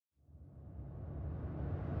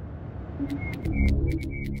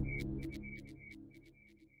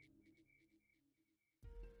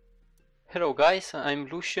Hello guys, I'm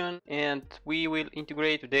Lucian and we will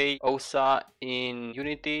integrate today OSA in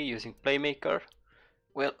Unity using Playmaker.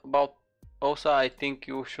 Well, about OSA I think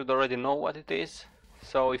you should already know what it is,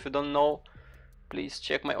 so if you don't know, please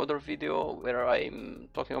check my other video where I'm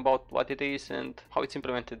talking about what it is and how it's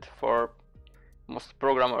implemented for most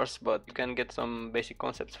programmers, but you can get some basic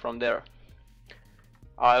concepts from there.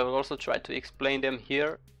 I will also try to explain them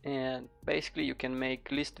here, and basically you can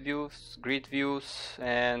make list views, grid views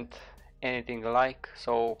and anything like,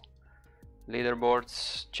 so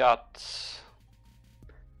leaderboards, charts,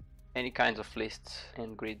 any kinds of lists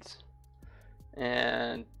and grids.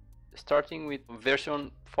 And starting with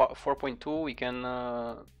version 4.2 we can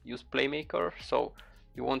use Playmaker, so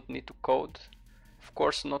you won't need to code. Of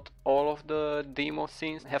course not all of the demo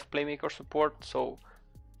scenes have Playmaker support, so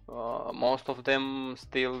most of them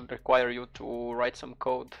still require you to write some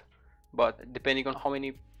code, but depending on how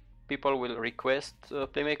many people will request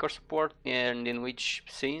Playmaker support and in which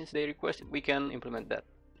scenes they request, we can implement that.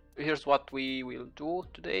 Here's what we will do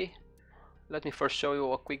today. Let me first show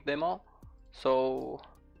you a quick demo. So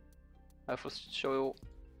I'll first show you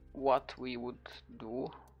what we would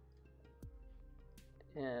do,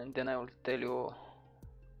 and then I will tell you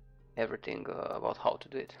everything about how to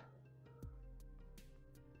do it.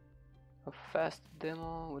 A fast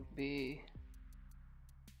demo would be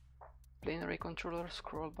plain array controller,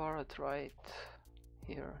 scroll bar at right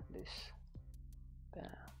here, this, bam.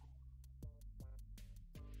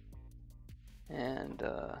 And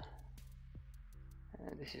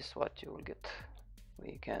this is what you will get.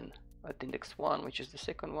 We can, at index 1, which is the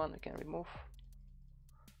second one, we can remove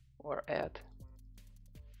or add,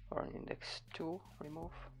 or in index 2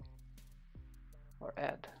 remove or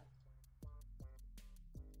add.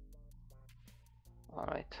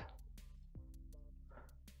 Alright.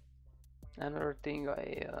 Another thing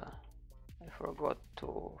I forgot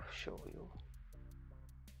to show you.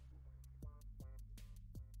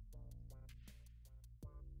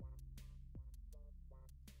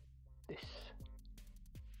 This.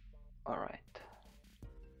 Alright.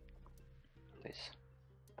 This.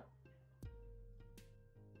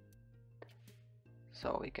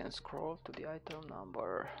 So we can scroll to the item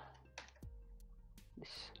number.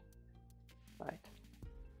 This. Right.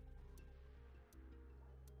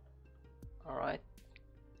 Alright,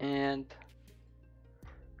 and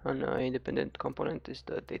an independent component is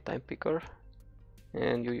the datetime picker,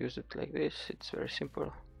 and you use it like this. It's very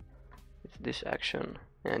simple. It's this action,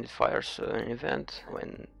 and it fires an event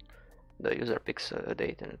when the user picks a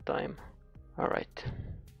date and a time. Alright.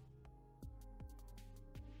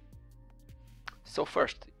 So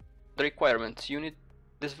first, the requirements. You need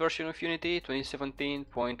this version of Unity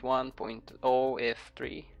 2017.1.0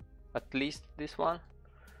 F3, at least this one,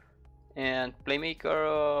 and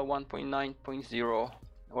Playmaker 1.9.0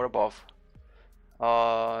 or above.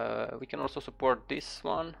 We can also support this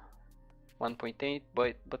one, 1.8,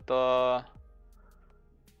 but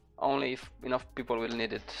only if enough people will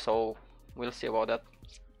need it, so we'll see about that.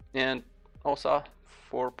 And also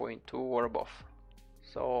 4.2 or above.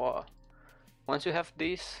 So once you have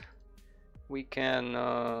this, we can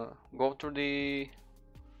go through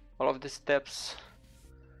all of the steps.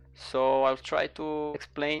 So I'll try to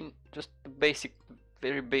explain just the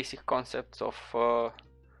very basic concepts of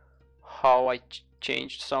how I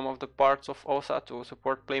changed some of the parts of OSA to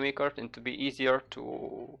support Playmaker and to be easier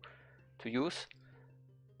to use,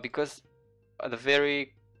 because at the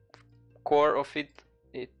very core of it,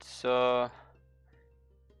 it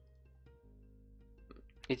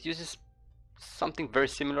uses something very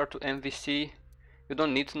similar to MVC. You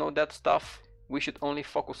don't need to know that stuff. We should only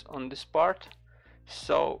focus on this part.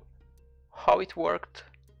 So how it worked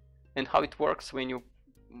and how it works when you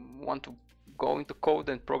want to go into code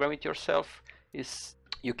and program it yourself is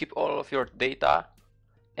you keep all of your data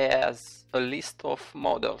as a list of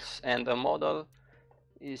models, and a model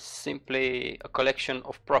is simply a collection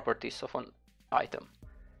of properties of an item.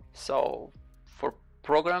 So for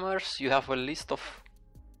programmers you have a list of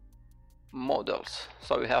models.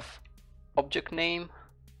 So you have object name,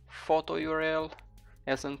 photo URL,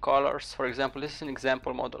 as in colors. For example, this is an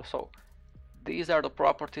example model, so these are the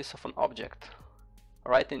properties of an object.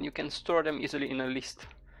 Alright, and you can store them easily in a list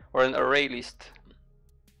or an array list.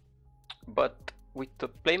 But with the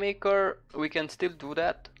Playmaker we can still do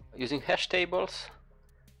that using hash tables,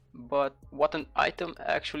 but what an item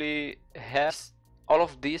actually has, all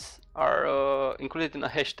of these are included in a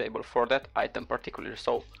hash table for that item particularly.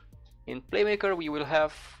 So in Playmaker we will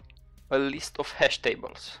have a list of hash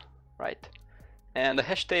tables, right? And the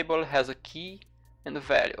hash table has a key and the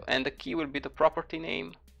value, and the key will be the property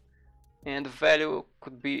name, and the value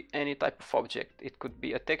could be any type of object. It could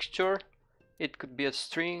be a texture, it could be a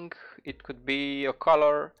string, it could be a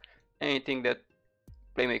color, anything that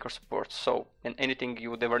Playmaker supports, so, and anything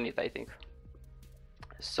you would ever need, I think.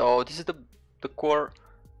 So this is the core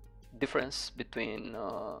difference between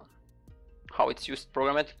how it's used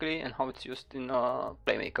programmatically and how it's used in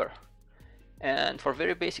Playmaker. And for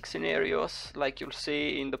very basic scenarios, like you'll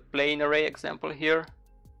see in the plain array example here,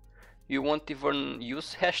 you won't even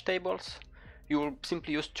use hash tables. You will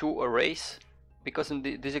simply use two arrays, because in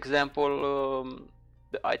this example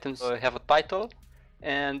the items have a title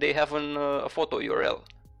and they have a photo URL.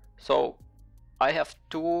 So I have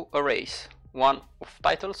two arrays, one of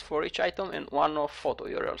titles for each item and one of photo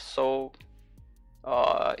URLs. So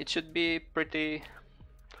it should be pretty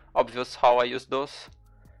obvious how I use those.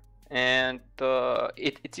 And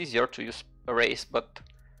it's easier to use arrays, but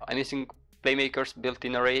I'm using Playmaker's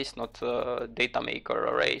built-in arrays, not DataMaker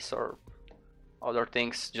arrays or other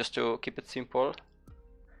things, just to keep it simple.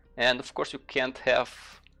 And of course you can't have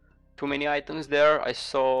too many items there. I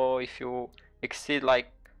saw if you exceed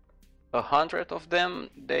like 100 of them,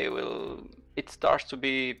 it starts to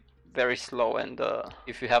be very slow, and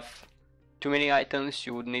if you have too many items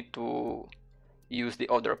you would need to use the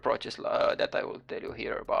other approaches that I will tell you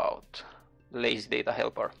here about. Lazy data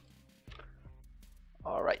helper.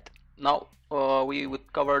 Alright, now we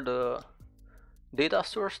would cover the data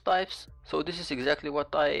source types. So this is exactly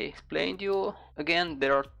what I explained you. Again,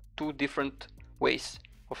 there are two different ways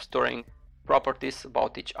of storing properties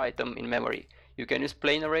about each item in memory. You can use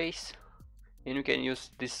plain arrays, and you can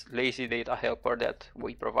use this lazy data helper that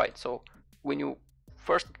we provide. So when you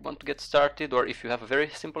first want to get started, or if you have a very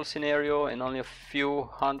simple scenario and only a few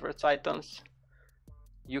hundreds items,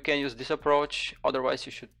 you can use this approach. Otherwise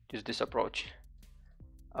you should use this approach.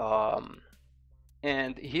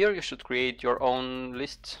 And here you should create your own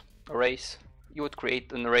list arrays. You would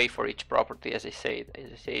create an array for each property, as I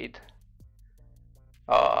said,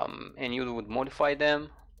 and you would modify them,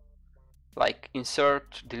 like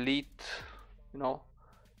insert, delete, you know,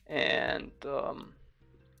 and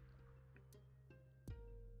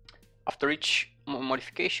after each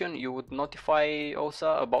modification you would notify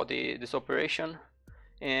OSA about this operation,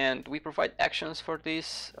 and we provide actions for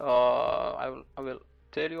this. I will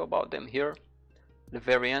tell you about them here at the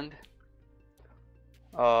very end.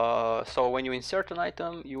 So when you insert an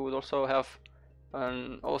item, you would also have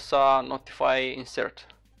an OSA notify insert.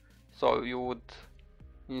 So you would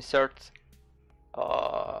insert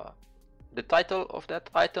the title of that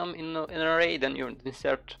item in an array, then you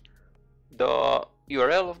insert the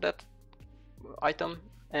URL of that item,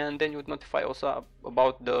 and then you would notify OSA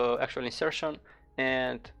about the actual insertion,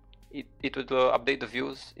 and it would update the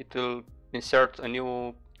views. It will insert a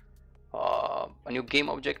new game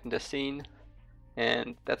object in the scene,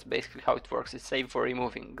 and that's basically how it works. It's same for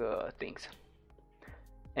removing things.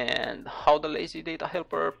 And how the lazy data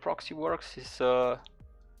helper proxy works is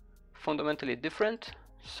fundamentally different.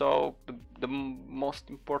 So the most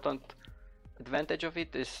important advantage of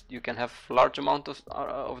it is you can have large amount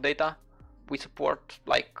of data. We support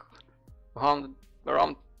like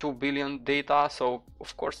around 2 billion data, so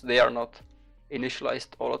of course they are not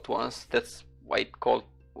initialized all at once. That's why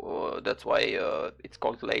it's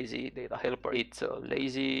called lazy data helper. It's a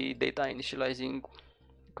lazy data initializing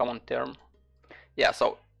common term. Yeah,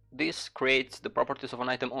 so this creates the properties of an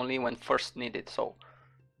item only when first needed. So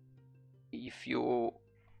if you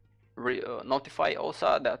notify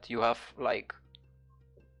OSA that you have like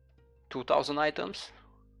 2000 items,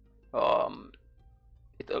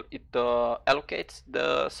 it allocates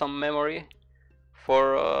some memory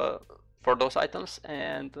for those items,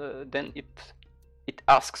 and then it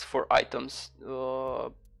asks for items,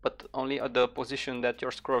 but only at the position that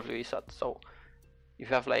your ScrollView is at. So if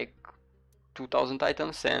you have like 2000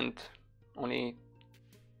 items and only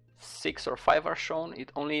 6 or 5 are shown,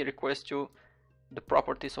 it only requests you the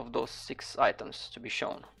properties of those 6 items to be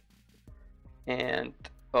shown, and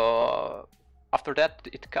after that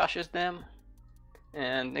it caches them,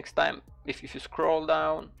 and next time if you scroll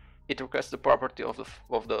down, it requests the property of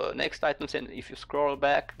the next items, and if you scroll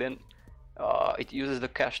back, then it uses the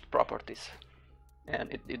cached properties,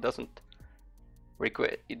 and it doesn't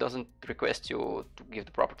request you to give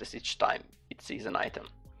the properties each time it sees an item.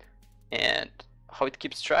 And how it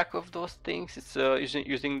keeps track of those things is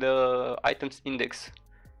using the items index.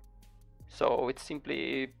 So it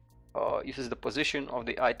simply uses the position of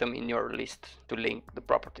the item in your list to link the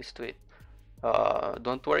properties to it.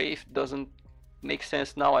 Don't worry if it doesn't make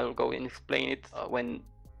sense now. I will go and explain it when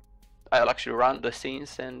I'll actually run the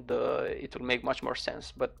scenes, and it will make much more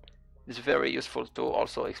sense. But it's very useful to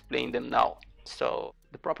also explain them now. So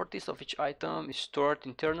the properties of each item is stored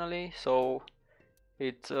internally. So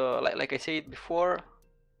it's like I said before,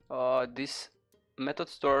 this method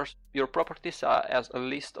stores your properties as a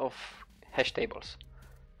list of hash tables.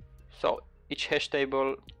 So each hash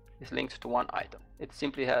table is linked to one item. It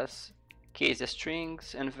simply has keys as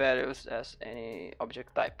strings and values as any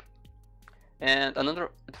object type. And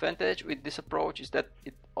another advantage with this approach is that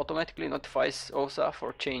it automatically notifies OSA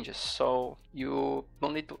for changes, so you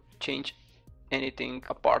don't need to change anything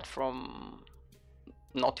apart from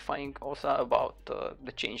notifying OSA about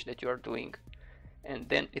the change that you are doing. And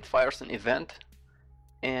then it fires an event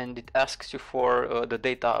and it asks you for the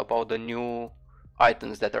data about the new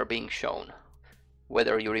items that are being shown,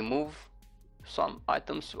 whether you remove some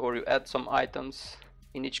items or you add some items.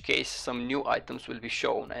 In each case, some new items will be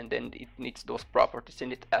shown, and then it needs those properties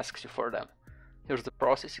and it asks you for them. Here's the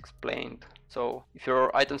process explained. So if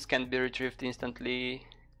your items can be retrieved instantly,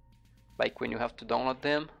 like when you have to download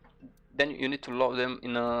them, then you need to load them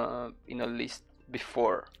in a list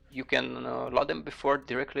before. You can load them before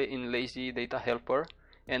directly in Lazy Data Helper,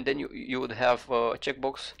 and then you would have a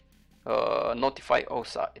checkbox, notify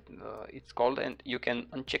OSA it's called, and you can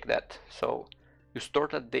uncheck that. So you store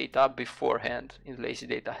that data beforehand in Lazy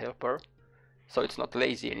Data Helper, so it's not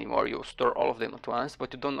lazy anymore. You store all of them at once,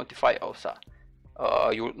 but you don't notify OSA.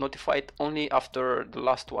 You notify it only after the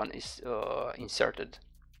last one is inserted.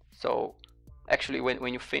 So actually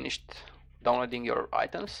when you finished downloading your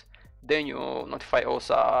items, then you notify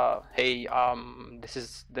OSA, hey, this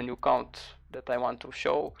is the new count that I want to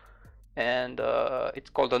show, and it's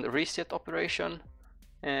called a reset operation,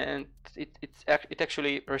 and it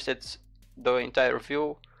actually resets the entire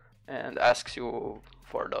view and asks you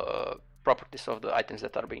for the properties of the items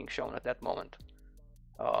that are being shown at that moment.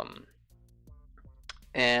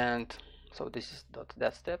 And so this is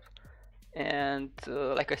that step. And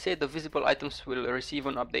like I said, the visible items will receive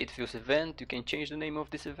an update views event. You can change the name of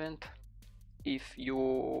this event. If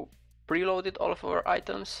you preloaded all of our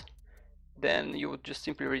items, then you would just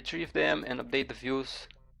simply retrieve them and update the views.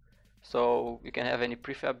 So you can have any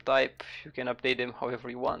prefab type, you can update them however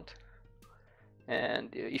you want. And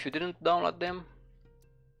if you didn't download them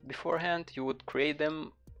beforehand, you would create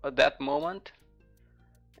them at that moment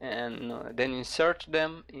and then insert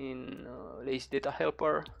them in Lazy Data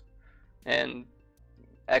Helper and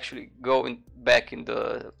actually go back in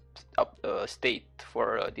the state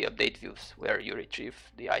for the update views where you retrieve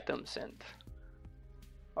the items. And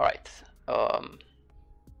alright,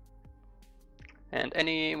 and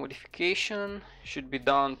any modification should be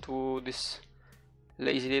done to this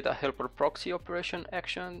Lazy Data Helper proxy operation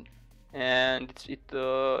action, and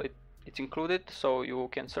it's included, so you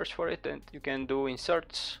can search for it and you can do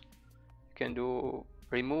inserts, you can do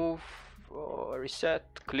remove, reset,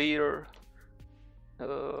 clear,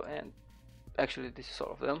 and actually this is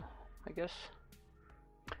all of them, I guess.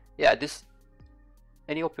 Yeah, this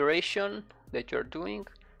any operation that you're doing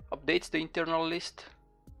updates the internal list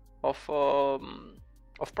of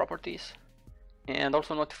properties and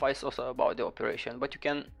also notifies also about the operation, but you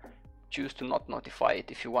can choose to not notify it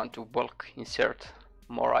if you want to bulk insert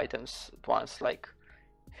more items at once. Like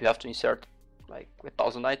if you have to insert like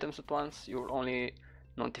 1,000 items at once, you will only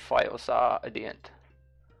notify OSA at the end.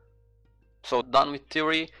 So done with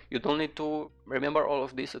theory. You don't need to remember all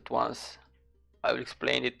of this at once. I will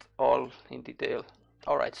explain it all in detail.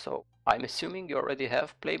 Alright, so I'm assuming you already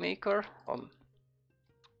have Playmaker.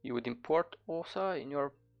 You would import OSA in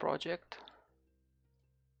your project.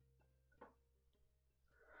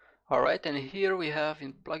 Alright, and here we have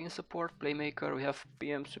in plugin support, Playmaker, we have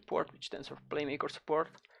PM support, which stands for Playmaker support.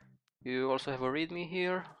 You also have a README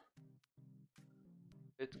here.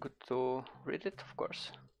 It's good to read it, of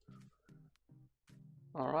course.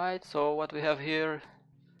 Alright, so what we have here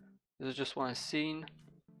is just one scene,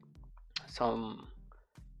 some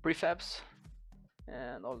prefabs,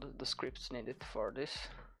 and all the scripts needed for this.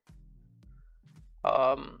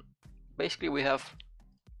 Basically we have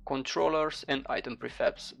controllers and item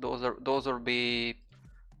prefabs. Those will be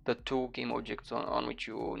the two game objects on which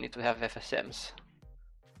you need to have FSMs.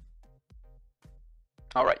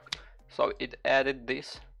 Alright, so it added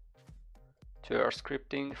this to your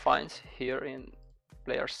scripting defines here in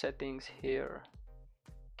player settings, here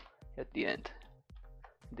at the end.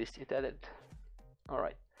 This it added.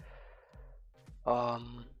 Alright.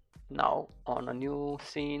 Now on a new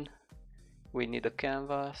scene we need a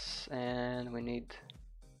canvas and we need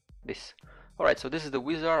this. Alright, so this is the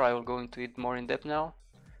wizard. I will go into it more in depth now.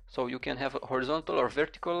 So you can have a horizontal or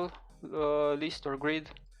vertical list or grid.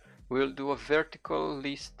 We'll do a vertical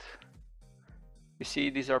list You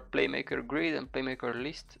see these are Playmaker grid and Playmaker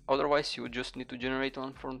list. Otherwise you just need to generate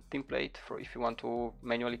one from template for if you want to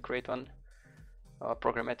manually create one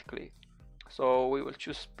programmatically. So we will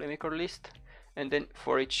choose Playmaker list, and then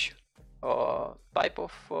for each type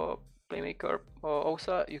of Playmaker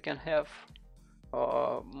OSA you can have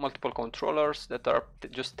multiple controllers that are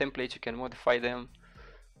just templates. You can modify them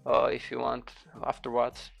if you want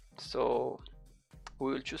afterwards. So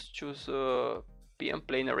we will just choose PM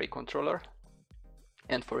plain array controller,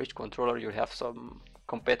 and for each controller you have some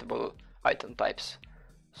compatible item types.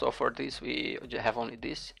 So for this we have only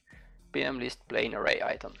this PM list plain array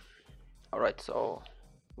item. Alright, so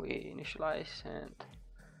we initialize and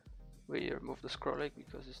we remove the scroll leg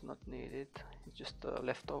because it's not needed, it's just a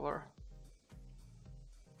leftover.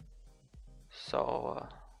 So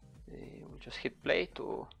we'll just hit play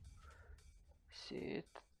to see it.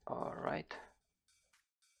 Alright,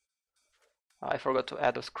 I forgot to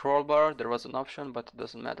add a scroll bar. There was an option, but it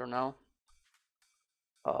doesn't matter now.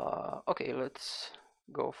 Okay, let's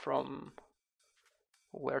go from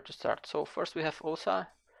where to start. So first we have OSA.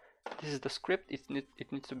 This is the script. It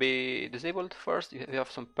needs to be disabled first. You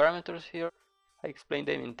have some parameters here. I explained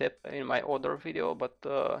them in my other video, but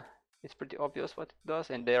it's pretty obvious what it does,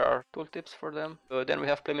 and there are tooltips for them. Then we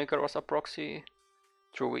have Playmaker OSA proxy,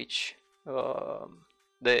 through which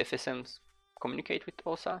the FSMs communicate with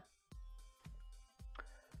OSA.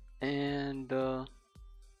 And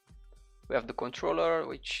we have the controller,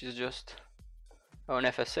 which is just an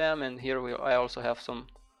FSM, and here I also have some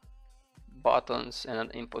buttons and an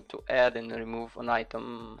input to add and remove an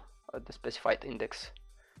item at the specified index.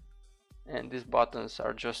 And these buttons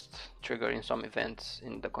are just triggering some events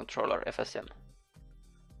in the controller FSM.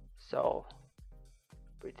 So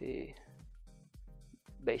pretty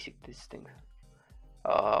basic, this thing.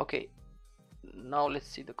 Okay, now let's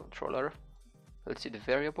see the controller. Let's see the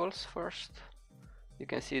variables first. You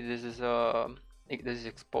can see this is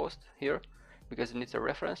exposed here because it needs a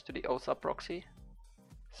reference to the OSA proxy.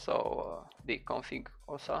 So the config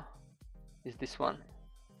OSA is this one,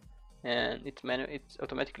 and it's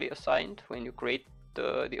automatically assigned when you create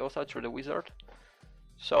the OSA through the wizard.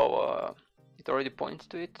 So it already points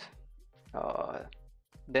to it.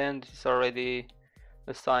 Then it's already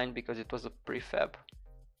assigned because it was a prefab,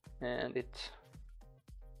 and it's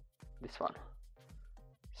this one.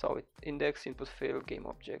 So it index, input field, game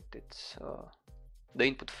object. It's the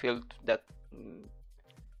input field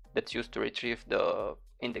that's used to retrieve the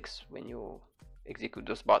index when you execute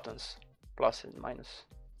those buttons, plus and minus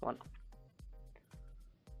 1.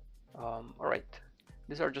 Alright,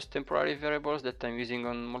 these are just temporary variables that I'm using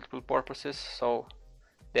on multiple purposes, so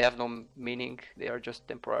they have no meaning, they are just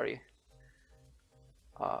temporary.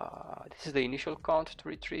 This is the initial count to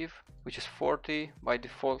retrieve, which is 40. By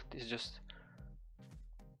default is just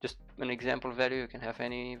an example value. You can have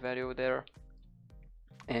any value there.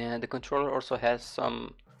 And the controller also has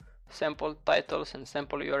some sample titles and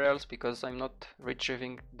sample URLs because I'm not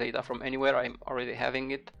retrieving data from anywhere, I'm already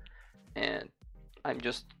having it, and I'm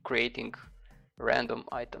just creating random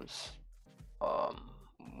items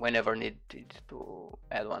whenever needed to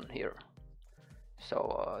add one here.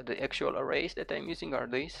 So the actual arrays that I'm using are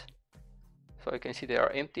these. So you can see they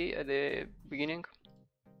are empty at the beginning,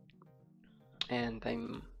 and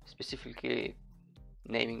I'm specifically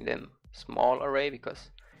naming them small array because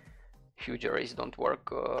huge arrays don't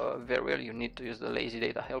work very well. You need to use the lazy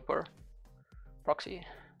data helper proxy.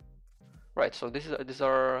 Right, so these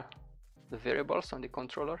are the variables on the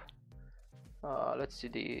controller. Let's see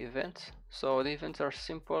the events. So the events are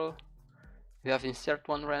simple. You have insert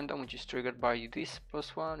one random, which is triggered by this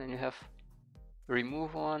 +1, and you have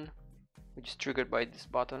remove one, which is triggered by this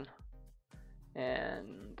button,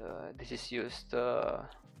 and this is used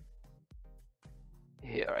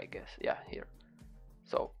here, I guess. Yeah, here.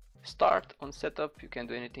 So start on setup, you can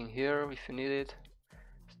do anything here if you need it.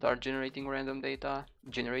 Start generating random data,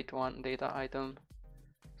 generate one data item.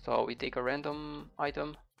 So we take a random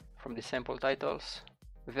item from the sample titles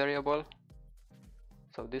variable,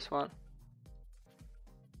 so this one,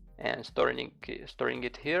 and storing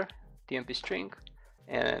it here, tmp string,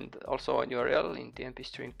 and also a URL in tmp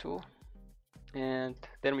string 2. And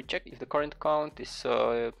then we check if the current count is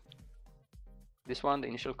this one, the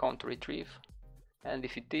initial count to retrieve, and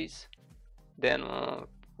if it is, then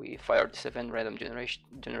we fire this event random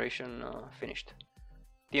generation finished.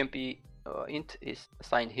 tmp int is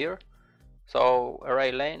assigned here. So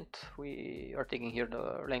array length, we are taking here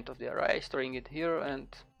the length of the array, storing it here, and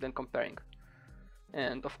then comparing.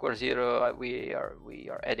 And of course here we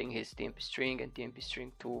are adding his tmp string and tmp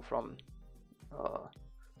string 2 from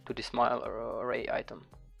to the smile array item.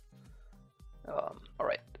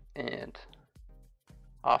 Alright, and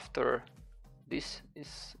after this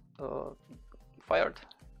is fired,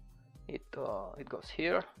 it goes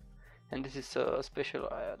here, and this is a special,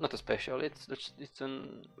 not a special, it's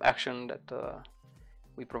an action that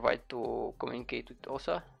we provide to communicate with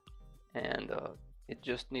OSA, and it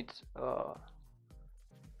just needs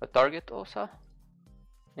a target OSA,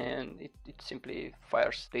 and it simply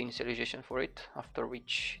fires the initialization for it, after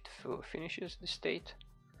which it finishes the state.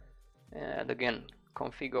 And again,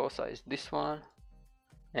 config OSA is this one,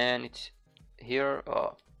 and it's here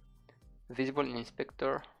visible in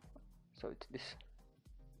inspector, so it's this,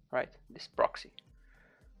 right, this proxy.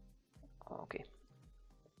 Okay,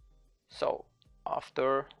 so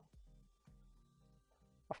after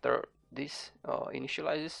this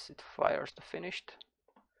initializes, it fires the finished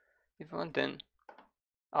event. Then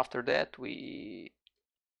after that we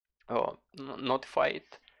notify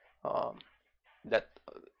it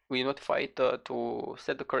to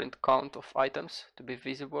set the current count of items to be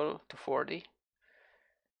visible to 40,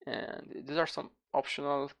 and these are some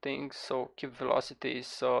optional things. So keep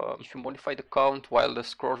velocities, if you modify the count while the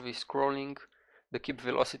ScrollView is scrolling, the keep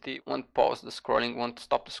velocity won't pause the scrolling, won't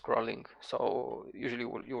stop the scrolling, so usually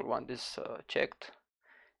you will want this checked.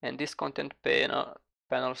 And this content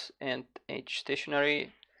panels and edge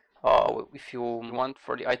stationary, if you want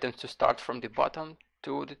for the items to start from the bottom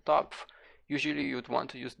to the top, usually you'd want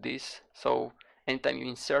to use this. So anytime you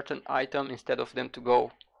insert an item, instead of them to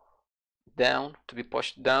go down, to be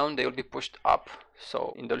pushed down, they will be pushed up.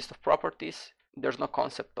 So in the list of properties, there's no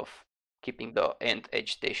concept of keeping the end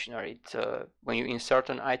edge stationary. It's, when you insert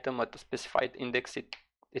an item at a specified index,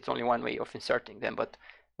 it's only one way of inserting them, but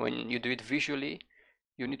when you do it visually,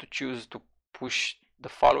 you need to choose to push the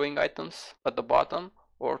following items at the bottom,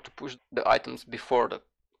 or to push the items before the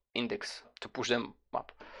index, to push them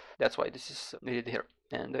up. That's why this is needed here.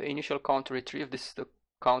 And the initial count retrieve, this is the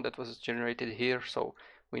count that was generated here, so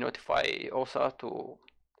we notify OSA to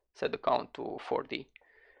set the count to 40.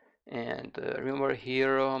 And remember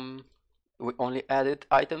here, we only added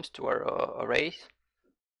items to our arrays,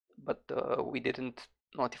 but we didn't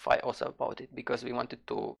notify OSA about it because we wanted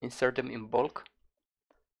to insert them in bulk,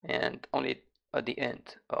 and only at the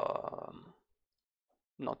end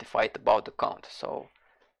notified about the count. So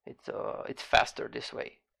it's faster this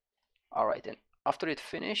way. Alright, and after it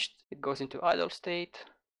finished, it goes into idle state,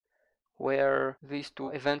 where these two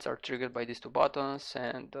events are triggered by these two buttons,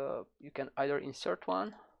 and you can either insert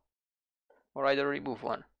one or either remove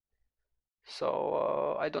one.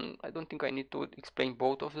 So I don't think I need to explain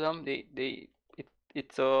both of them.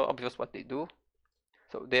 It's obvious what they do.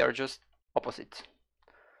 So they are just opposites.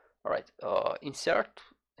 All right, insert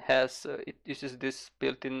has it uses this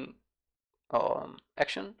built-in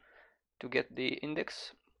action to get the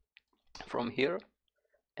index from here,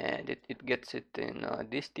 and it gets it in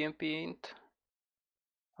this TMP int,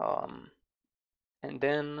 and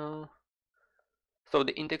then so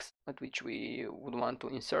the index at which we would want to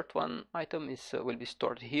insert one item is will be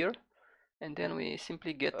stored here, and then we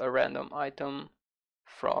simply get a random item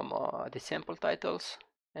from the sample titles,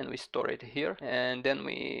 and we store it here, and then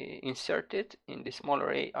we insert it in the small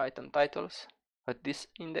array item titles at this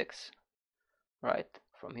index, right,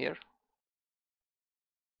 from here,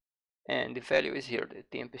 and the value is here,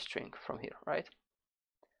 the TMP string from here, right.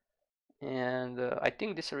 And I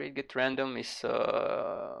think this array get random is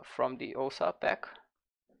from the OSA pack,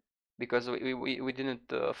 because we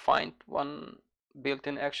didn't find one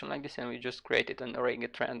built-in action like this, and we just created an array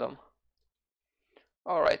get random.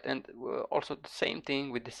 Alright, and also the same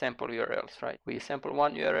thing with the sample URLs, right? We sample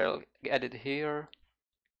one URL, add it here,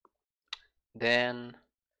 then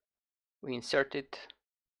we insert it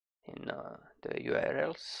in the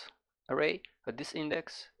URLs array at this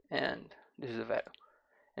index, and this is the value.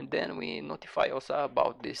 And then we notify OSA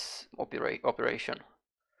about this operation.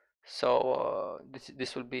 So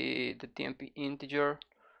this will be the TMP integer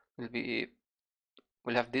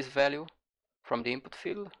will have this value from the input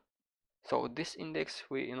field. So this index,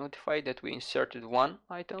 we notify that we inserted one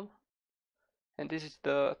item, and this is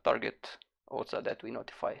the target OSA that we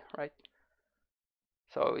notify, right?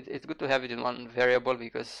 So it's good to have it in one variable,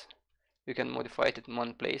 because you can modify it in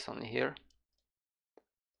one place, only here.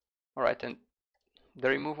 Alright, and the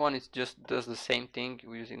remove one is just does the same thing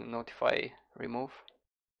using notify remove.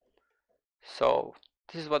 So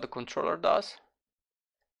this is what the controller does,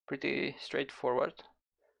 pretty straightforward.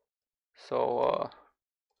 So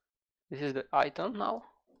this is the item now,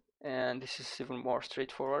 and this is even more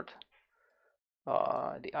straightforward.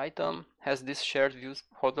 The item has this shared views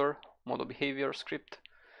holder model behavior script.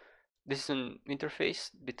 This is an interface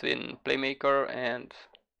between Playmaker and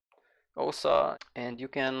OSA, and you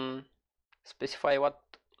can specify what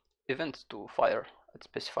events to fire at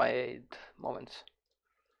specified moments.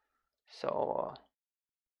 So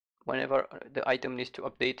whenever the item needs to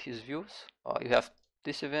update his views, you have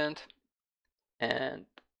this event, and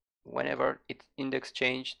whenever its index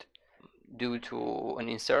changed due to an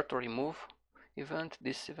insert or remove event,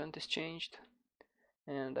 this event is changed,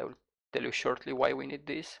 and I will tell you shortly why we need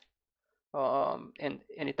this. And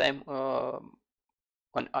anytime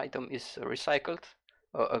an item is recycled,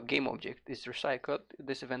 a game object is recycled,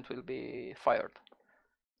 this event will be fired,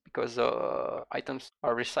 because items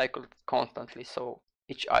are recycled constantly, so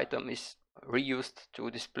each item is reused to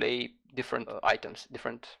display different items,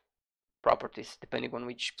 different properties, depending on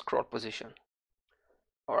which scroll position.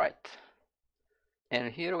 Alright,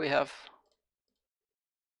 and here we have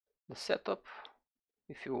the setup.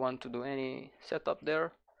 If you want to do any setup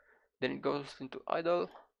there, then it goes into idle,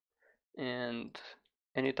 and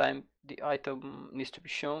anytime the item needs to be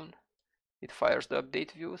shown, it fires the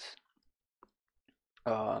update views.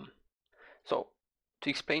 So to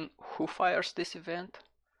explain who fires this event,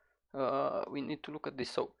 we need to look at this.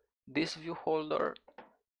 So this view holder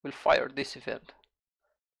will fire this event,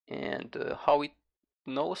 and how it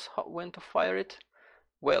knows when to fire it,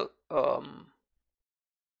 well,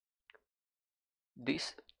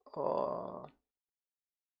 this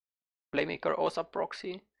Playmaker OSA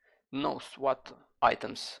proxy knows what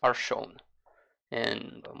items are shown,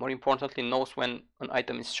 and more importantly knows when an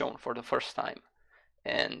item is shown for the first time,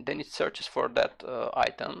 and then it searches for that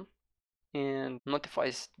item and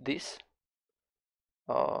notifies this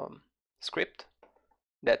script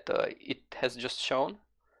that it has just shown,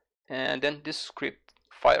 and then this script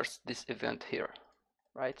fires this event here,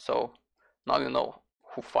 right? So now you know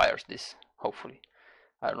who fires this, hopefully.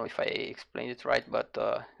 I don't know if I explained it right, but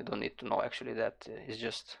you don't need to know actually. That is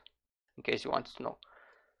just in case you want to know.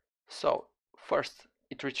 So first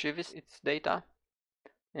it retrieves its data,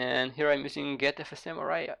 and here I'm using getFSM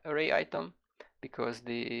array item because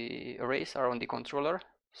the arrays are on the controller.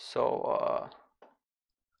 So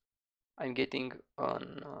I'm getting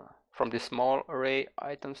on from the small array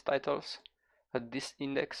items titles at this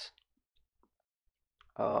index.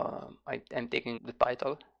 I'm taking the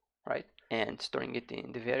title, right, and storing it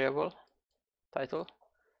in the variable title.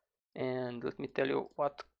 And let me tell you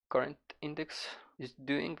what current index is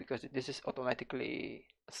doing, because this is automatically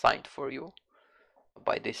assigned for you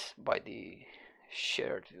by the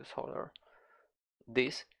shared views holder.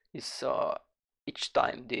 This is each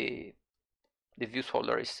time the views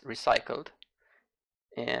holder is recycled,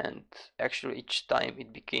 and actually each time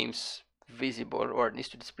it becomes visible or needs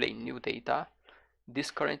to display new data,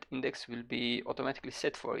 this current index will be automatically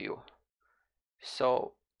set for you.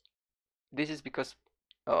 So this is because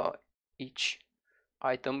each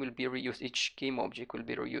item will be reused, each game object will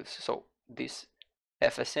be reused, so this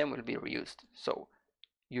FSM will be reused. So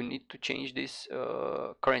you need to change this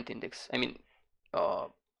current index. I mean,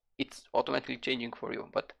 it's automatically changing for you,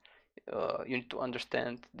 but you need to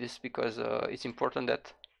understand this because it's important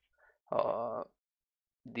that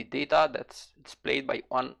the data that's displayed by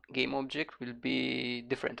one game object will be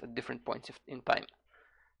different at different points in time.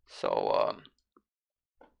 So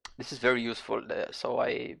this is very useful. So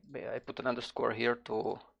I put an underscore here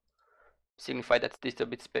to signify that this is a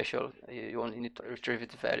bit special. You only need to retrieve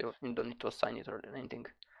its value. You don't need to assign it or anything.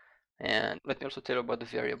 And let me also tell you about the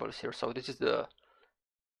variables here. So this is the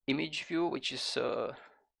image view, which is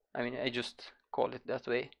I mean, I just call it that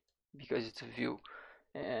way because it's a view,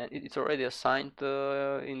 and it's already assigned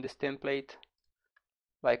in this template.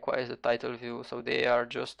 Likewise the title view, so they are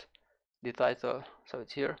just the title, so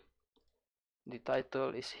it's here. The title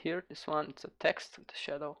is here, this one, it's a text with a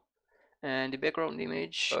shadow, and the background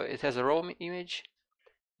image, it has a raw image,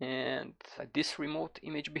 and this remote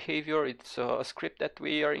image behavior, it's a script that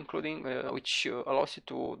we are including, which allows you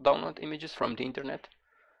to download images from the internet,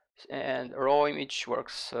 and raw image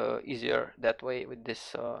works easier that way with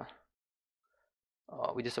this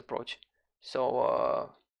approach.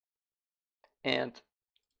 So and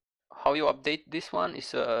how you update this one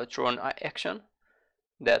is through an action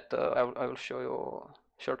that I will show you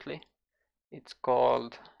shortly. It's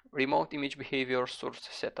called remote image behavior source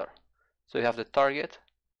setter. So you have the target,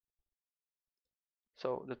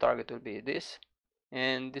 so the target will be this,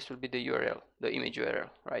 and this will be the URL, the image URL,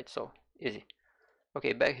 right? So easy.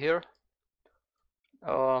 Okay, back here.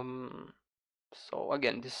 So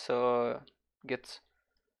again, this gets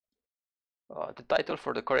the title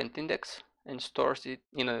for the current index and stores it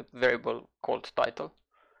in a variable called title.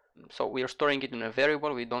 So we are storing it in a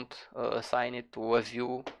variable. We don't assign it to a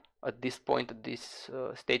view at this point, at this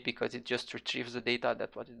state, because it just retrieves the data.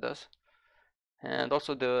 That's what it does. And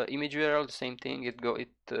also the image URL, the same thing.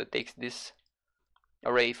 It takes this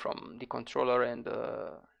array from the controller and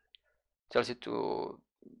tells it to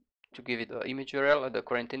give it the image URL at the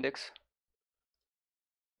current index.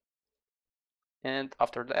 And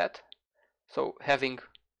after that, so having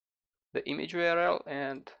the image URL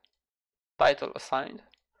and title assigned,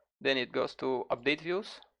 then it goes to update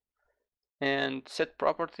views, and set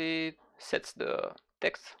property sets the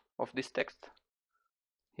text of this text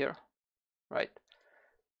here, right?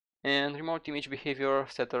 And remote image behavior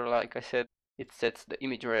setter, like I said, it sets the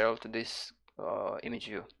image URL to this image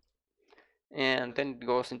view, and then it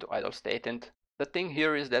goes into idle state. And the thing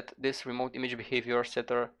here is that this remote image behavior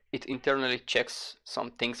setter, it internally checks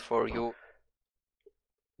some things for you.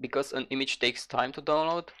 Because an image takes time to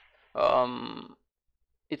download,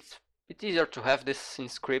 it's easier to have this in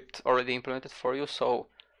script already implemented for you. So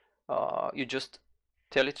you just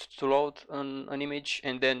tell it to load an image,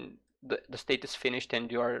 and then the state is finished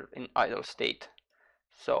and you are in idle state.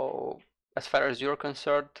 So as far as you're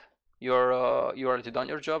concerned, you already done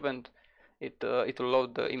your job, and it will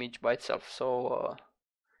load the image by itself. So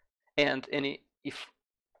and if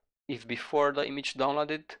before the image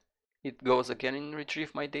downloaded it goes again and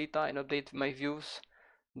retrieve my data and update my views,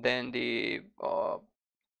 then the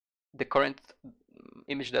current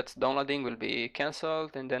image that's downloading will be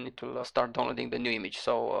cancelled, and then it will start downloading the new image.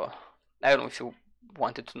 So I don't know if you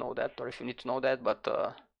wanted to know that or if you need to know that, but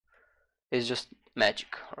it's just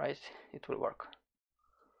magic, right? It will work.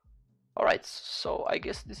 Alright, so I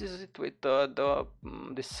guess this is it with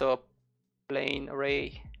this plain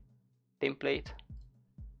array template.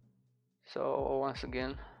 So once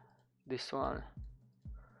again, this one,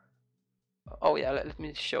 oh yeah, let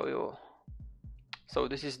me show you. So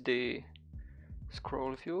this is the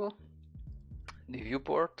scroll view, the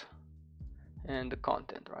viewport, and the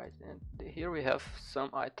content, right? And here we have some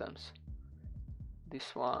items.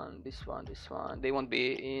 This one, this one, this one. They won't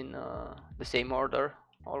be in the same order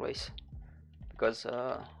always because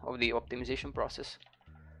of the optimization process.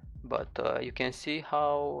 But you can see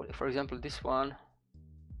how, for example, this one,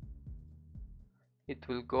 it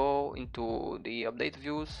will go into the update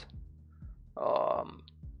views,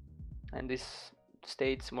 and this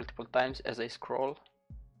states multiple times as I scroll.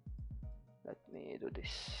 Let me do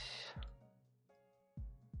this.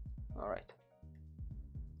 Alright,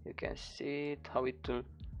 you can see it, how it will,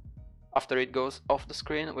 after it goes off the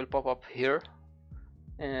screen, it will pop up here,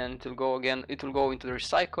 and it will go again, it will go into the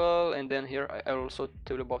recycle, and then here I also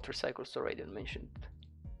tell you about recycles already mentioned.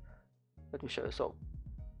 Let me show you. So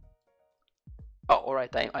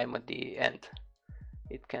alright, I'm at the end.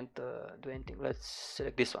 It can't do anything. Let's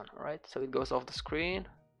select this one. Alright, so it goes off the screen,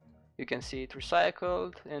 you can see it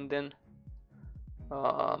recycled, and then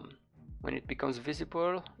when it becomes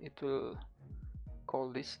visible, it will call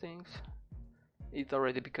these things. It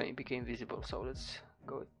already became visible, so let's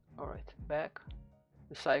go. Alright, back,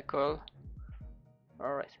 recycle.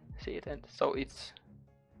 Alright, see it, and so it's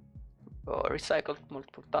recycled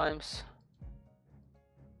multiple times.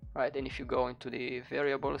 Right, and if you go into the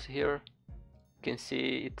variables here, you can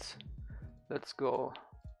see it's, let's go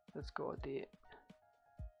at the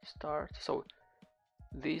start. So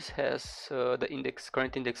this has the index,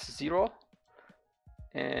 current index 0,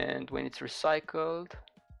 and when it's recycled,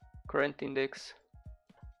 current index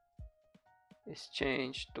is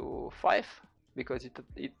changed to 5 because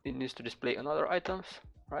it needs to display another items,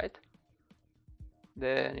 right?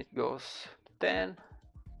 Then it goes to 10.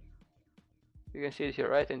 You can see it here,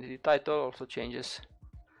 right? And the title also changes.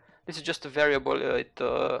 This is just a variable.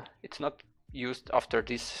 It's not used after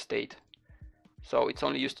this state, so it's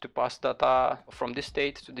only used to pass data from this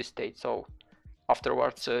state to this state. So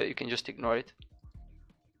afterwards you can just ignore it.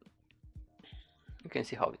 You can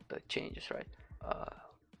see how it changes, right?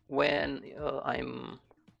 When I'm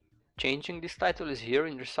changing this title is here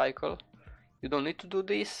in recycle. You don't need to do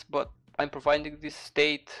this, but I'm providing this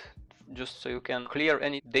state just so you can clear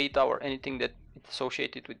any data or anything that is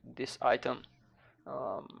associated with this item.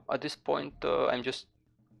 At this point I'm just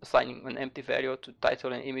assigning an empty value to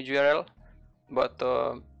title and image URL, but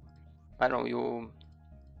I don't know,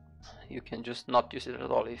 you can just not use it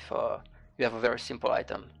at all if you have a very simple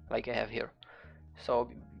item like I have here. So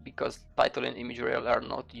because title and image URL are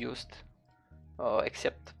not used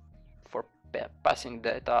except for passing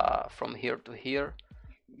data from here to here,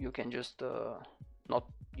 you can just not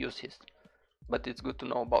use this. But it's good to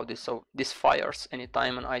know about this. So this fires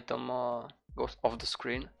anytime an item goes off the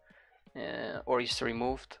screen or is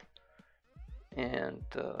removed, and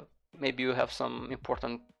maybe you have some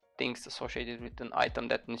important things associated with an item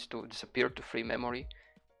that needs to disappear to free memory,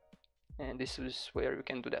 and this is where you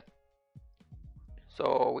can do that.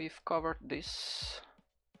 So we've covered this.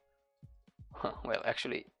 Well,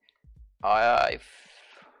 actually I've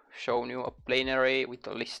shown you a plain array with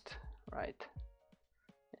a list, right?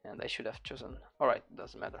 And I should have chosen, alright,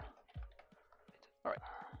 doesn't matter. Alright.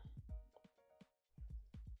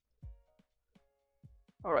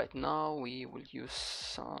 Alright, now we will use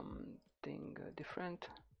something different.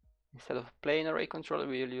 Instead of plain array controller,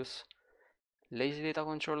 we will use lazy data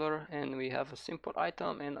controller, and we have a simple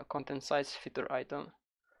item and a content size filter item.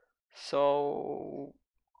 So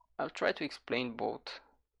I'll try to explain both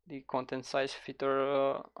the content size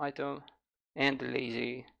filter item and the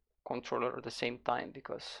lazy controller at the same time,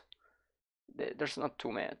 because there's not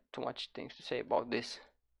too much things to say about this.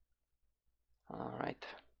 All right.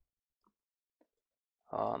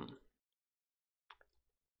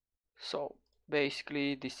 So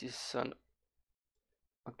basically this is a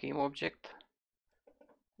game object,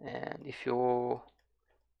 and if you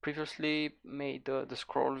previously made the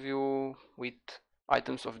scroll view with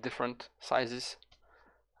items of different sizes,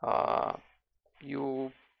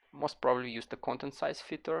 you most probably use the content size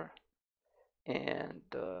filter and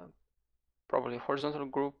probably horizontal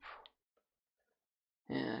group,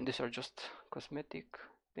 and these are just cosmetic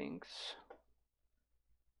things.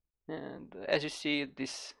 And as you see,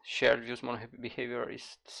 this shared views mono behavior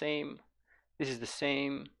is the same. This is the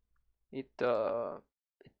same. This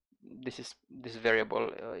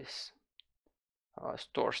variable is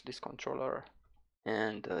stores this controller,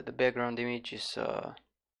 and the background image is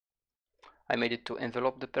I made it to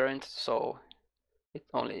envelope the parent, so it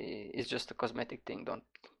only is just a cosmetic thing. Don't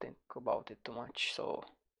think about it too much. So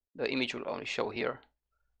the image will only show here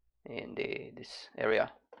in this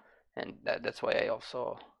area, and that's why I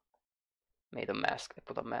also made a mask. I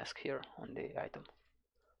put a mask here on the item,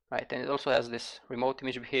 right? And it also has this remote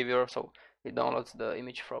image behavior, so it downloads the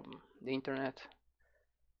image from the internet,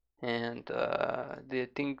 and the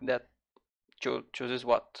thing that chooses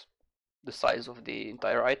what the size of the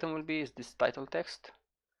entire item will be is this title text.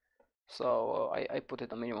 So I put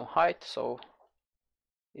it a minimum height, so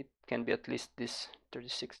it can be at least this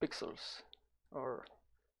 36 pixels. Or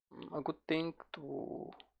a good thing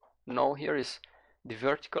to know here is the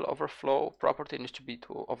vertical overflow property needs to be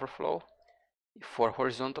to overflow for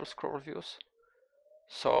horizontal scroll views.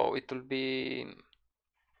 So it will be,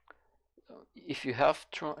 if you have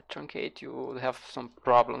truncate, you will have some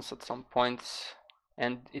problems at some points,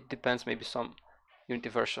 and it depends, maybe some Unity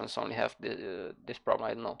versions only have this problem,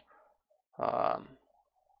 I don't know.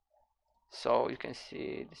 So you can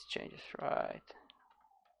see these changes, right?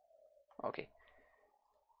 Okay,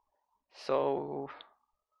 so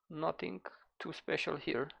nothing too special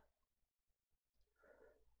here.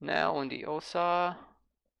 Now on the OSA,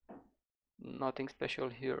 nothing special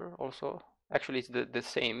here also. Actually, it's the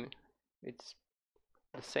same. It's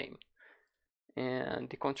the same. And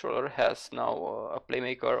the controller has now a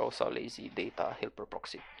Playmaker OSA lazy data helper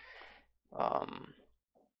proxy.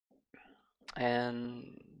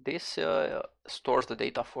 And this stores the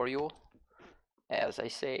data for you. As I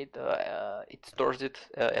said, it stores it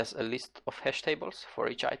as a list of hash tables for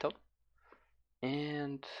each item,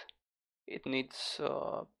 and it needs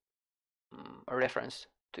a reference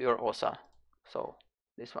to your OSA, so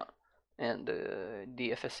this one, and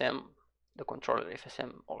the FSM, the controller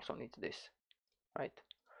FSM also needs this, right?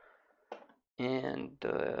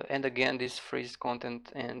 And again, this freeze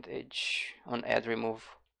content and edge on add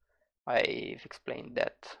remove, I've explained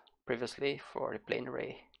that previously for the plain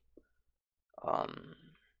array.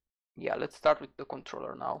 Yeah, let's start with the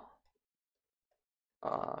controller now.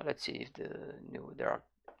 Let's see if there are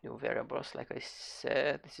new variables. Like I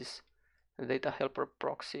said, this is the data helper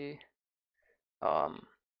proxy.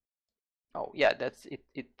 Oh yeah, that's it.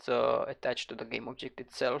 It's attached to the game object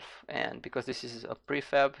itself, and because this is a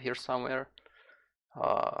prefab here somewhere,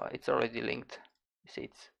 it's already linked. You see,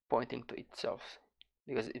 it's pointing to itself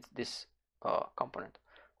because it's this component,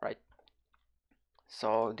 right?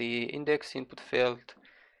 So the index input field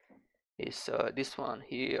is this one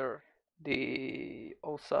here. The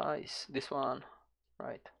OSA is this one,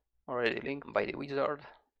 right? Already linked by the wizard.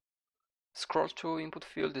 Scroll to input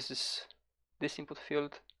field, this is this input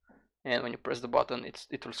field, and when you press the button,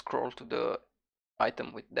 it will scroll to the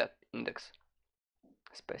item with that index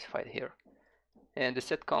specified here. And the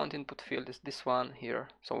set count input field is this one here.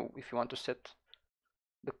 So if you want to set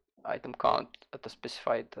the item count at a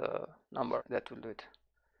specified number, that will do it.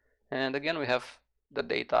 And again, we have the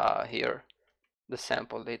data here, the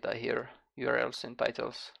sample data here, URLs and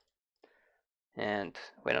titles. And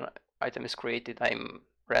when an item is created, I'm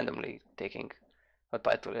randomly taking a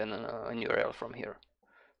title and an URL from here.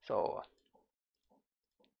 So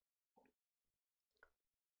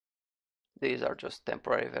these are just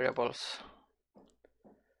temporary variables.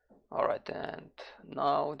 Alright, and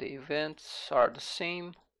now the events are the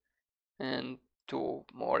same. and 2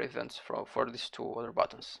 more events for these 2 other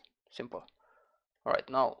buttons. Simple. Alright,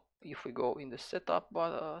 now if we go in the setup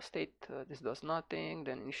state, this does nothing.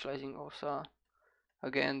 Then initializing OSA,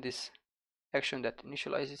 again this action that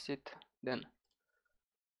initializes it. Then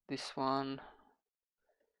this one,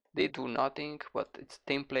 they do nothing, but it's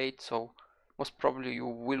template, so most probably you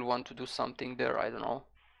will want to do something there, I don't know,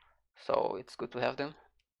 so it's good to have them.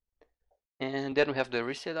 And then we have the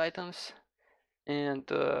reset items, and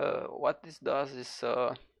what this does is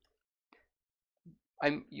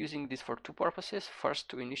I'm using this for 2 purposes. First,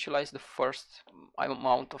 to initialize the first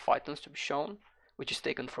amount of items to be shown, which is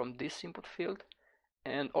taken from this input field,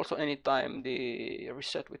 and also anytime the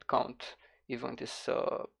reset with count event is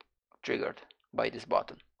triggered by this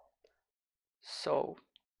button. So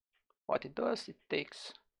what it does, it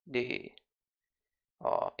takes the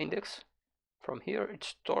index from here, it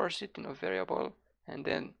stores it in a variable, and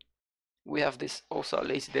then we have this OSA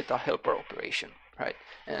lazy data helper operation, right?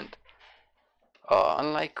 And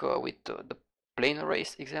unlike with the plain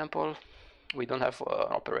arrays example, we don't have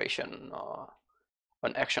an operation,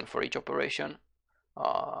 an action for each operation,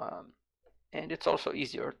 and it's also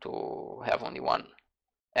easier to have only one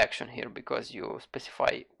action here because you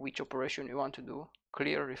specify which operation you want to do: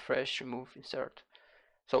 clear, refresh, remove, insert.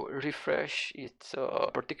 So refresh, it's a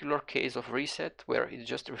particular case of reset where it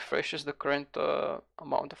just refreshes the current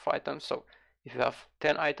amount of items. So if you have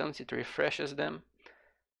 10 items, it refreshes them.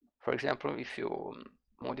 For example, if you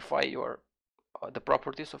modify your the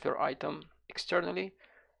properties of your item externally,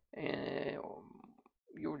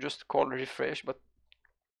 you just call refresh, but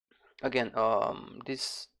again,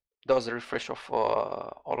 this does a refresh of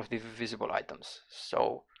all of the visible items.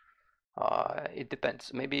 So it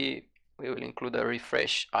depends. Maybe we will include a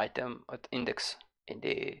refresh item at index in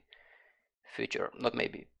the future. Not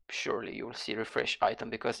maybe, surely you will see refresh item,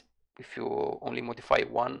 because if you only modify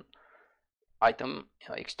one item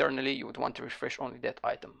externally, you would want to refresh only that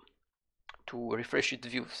item to refresh its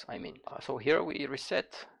views, I mean. So here we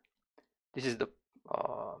reset. This is the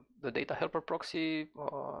data helper proxy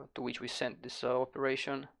to which we sent this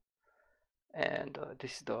operation, and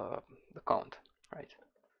this is the count, right?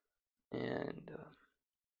 And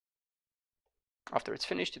after it's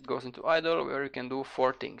finished, it goes into idle, where you can do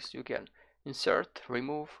 4 things. You can insert,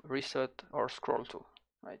 remove, reset, or scroll to,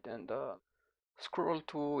 right? And scroll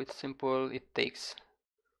to, it's simple. It takes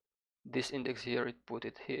this index here, it put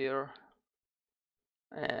it here,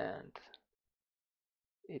 and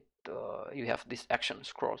it you have this action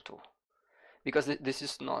scroll to. Because this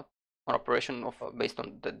is not an operation of based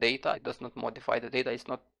on the data, it does not modify the data. It's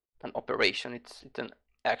not an operation, it's an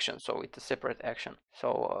action, so it's a separate action.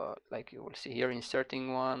 So like you will see here,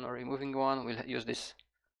 inserting one or removing one, we'll use this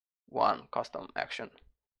one custom action,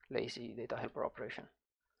 lazy data helper operation.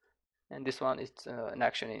 And this one is an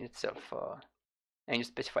action in itself, and you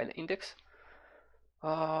specify the index,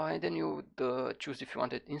 and then you would choose if you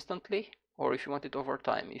want it instantly or if you want it over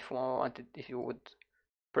time. If you would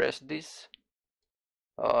press this,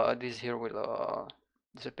 this here will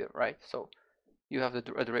disappear, right? So you have the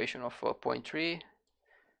duration of 0.3.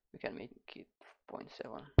 We can make it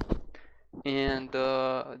 0.7, and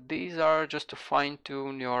these are just to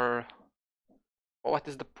fine-tune your what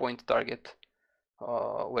is the point target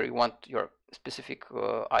where you want your specific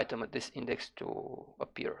item at this index to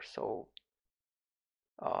appear. So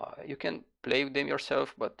you can play with them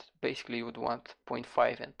yourself, but basically you would want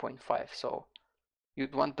 0.5 and 0.5. So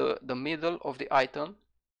you'd want the middle of the item,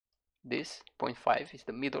 this 0.5 is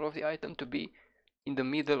the middle of the item, to be in the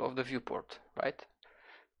middle of the viewport, right?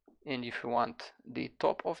 And if you want the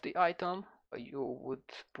top of the item, you would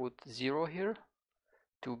put 0 here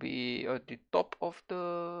to be at the top of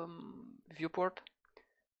the viewport.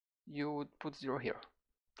 You would put 0 here,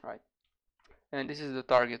 right? And this is the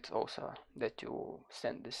target OSA that you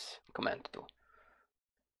send this command to.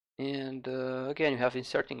 And again, you have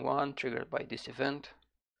inserting one triggered by this event,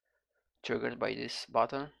 triggered by this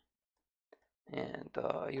button, and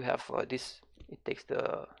you have this. It takes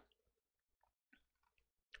the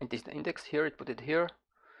index here, it put it here,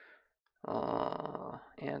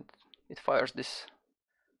 and it fires this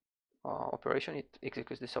operation. It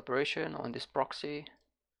executes this operation on this proxy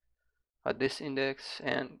at this index,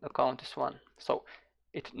 and the count is 1. So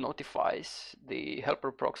it notifies the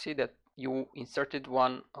helper proxy that you inserted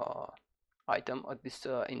one item at this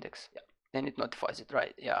index. Yeah. And it notifies it,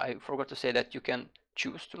 right? Yeah, I forgot to say that you can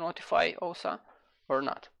choose to notify OSA or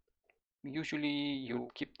not. Usually you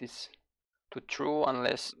keep this to true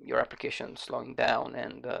unless your application is slowing down,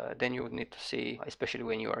 and then you would need to see, especially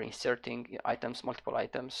when you are inserting items, multiple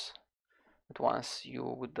items at once, you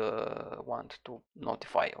would want to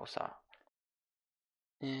notify OSA.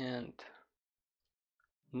 And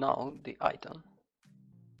Now the item,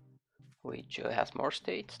 which has more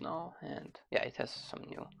states now, and yeah, it has some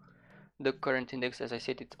new. The current index, as I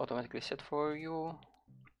said, it's automatically set for you.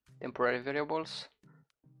 Temporary variables,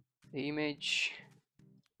 the image,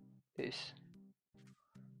 this,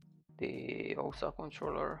 the OSA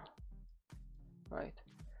controller, right?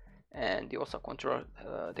 And the OSA controller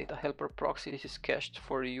data helper proxy, this is cached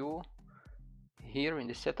for you here in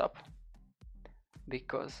the setup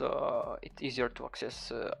because it's easier to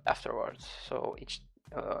access afterwards. So each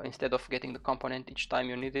instead of getting the component each time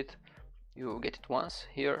you need it, you get it once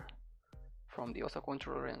here from the OSA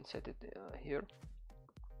controller and set it here,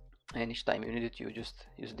 and each time you need it you just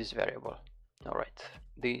use this variable. Alright,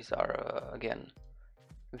 these are again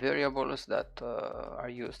variables that are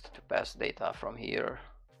used to pass data from here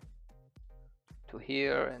to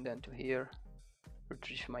here and then to here.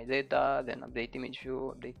 Retrieve my data, then update image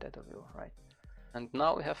view, update data view, right? And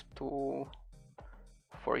now we have to,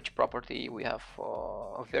 for each property we have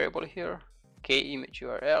a variable here,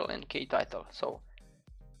 k-image-url and k-title. So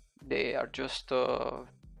they are just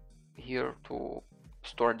here to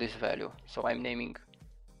store this value. So I'm naming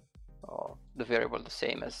the variable the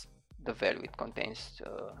same as the value it contains,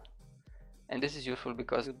 and this is useful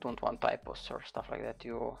because you don't want typos or stuff like that.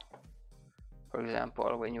 You, for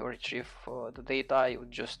example, when you retrieve the data, you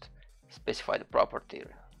would just specify the property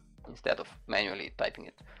instead of manually typing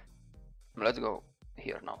it. Let's go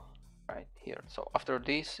here now, right here. So after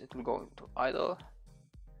this it will go into idle,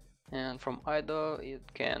 and from idle it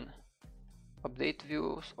can update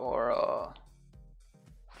views or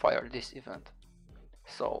fire this event.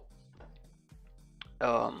 So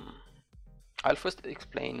I'll first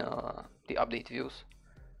explain the update views.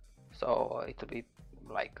 So it will be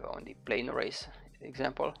like on the plain arrays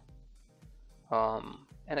example,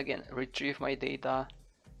 and again, retrieve my data,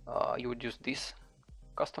 you would use this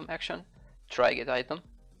custom action, try get item.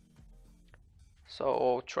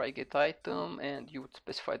 So try get item, and you would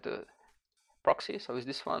specify the proxy. So is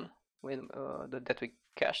this one when that we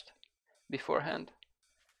cached beforehand,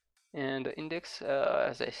 and the index,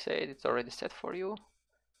 as I said, it's already set for you.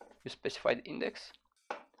 You specify the index,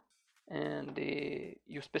 and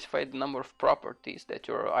you specify the number of properties that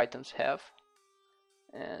your items have,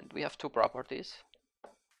 and we have two properties,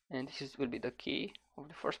 and this will be the key of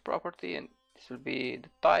the first property, and this will be the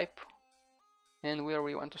type and where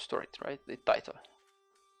we want to store it, right, the title.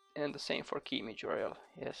 And the same for key image URL.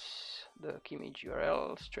 Yes, the key image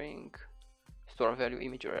URL string store value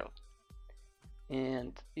image URL,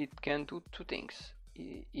 and it can do two things.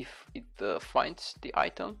 If it finds the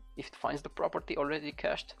item, if it finds the property already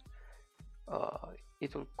cached,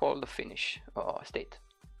 it will call the finish state.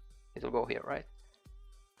 It will go here, right?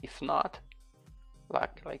 If not,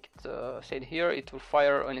 like it said here, it will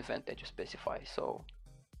fire an event that you specify. So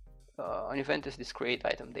an event is this create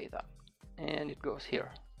item data, and it goes here.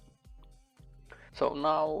 So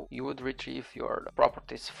now you would retrieve your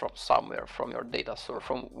properties from somewhere, from your data source,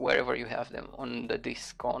 from wherever you have them, on the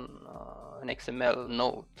disk, on an XML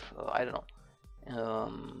node, I don't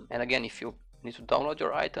know. And again, if you need to download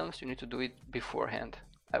your items, you need to do it beforehand.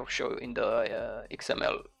 I will show you in the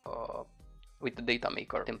XML with the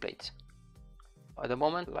DataMaker templates. At the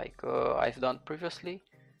moment, like I've done previously,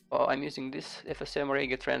 I'm using this FSM array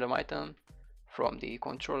get random item from the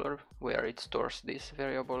controller, where it stores these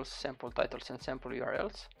variables, sample titles and sample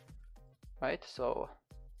URLs, right? So,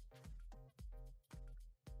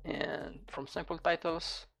 and from sample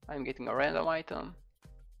titles I'm getting a random item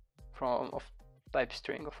of type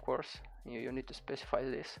string, of course. You need to specify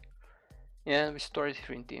this, and we store it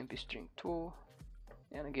here in TMP string 2.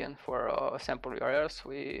 And again, for sample URLs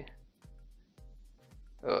we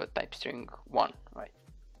type string 1, right?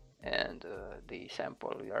 And the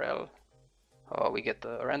sample URL we get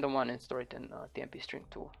a random one and store it in TMP string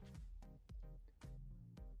 2.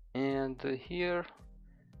 And here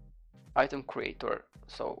item creator,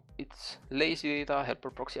 so it's lazy data helper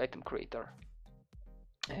proxy item creator,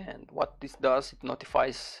 and what this does, it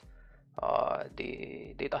notifies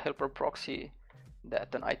the data helper proxy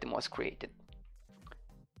that an item was created,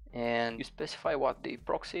 and you specify what the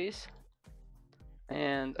proxy is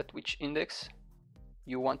and at which index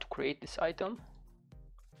you want to create this item,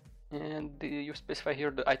 and you specify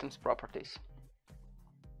here the item's properties.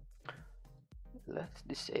 Let's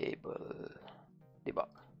disable debug.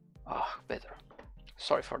 Better.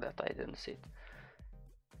 Sorry for that, I didn't see it.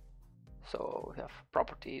 So we have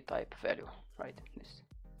property type value, right? This.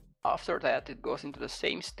 After that it goes into the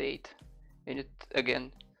same state, and it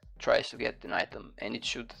again tries to get an item, and it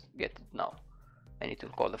should get it now. And it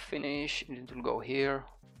will call the finish, and it will go here,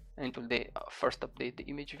 and it will first update the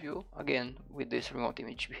image view, again with this remote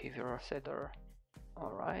image behavior setter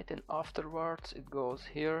Alright, and afterwards it goes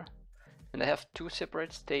here, and I have two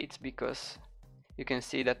separate states because you can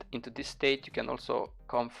see that into this state you can also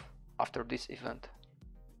come after this event,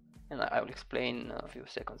 and I will explain in a few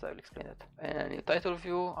seconds. I will explain it. And in the title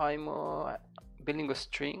view I'm building a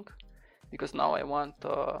string because now I want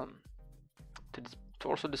to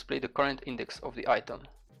also display the current index of the item.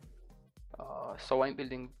 So I'm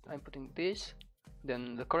putting this,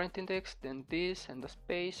 then the current index, then this, and the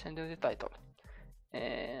space, and then the title,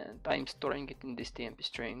 and I'm storing it in this TMP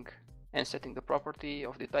string and setting the property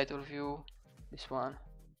of the title view, this one,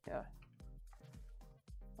 yeah,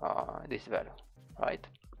 this value, right?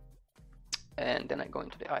 And then I go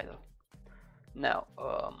into the idle. Now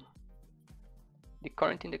the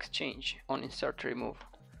current index change on insert remove,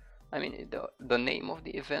 I mean the name of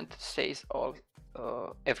the event says all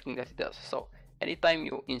everything that it does. So anytime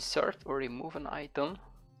you insert or remove an item,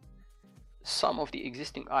 some of the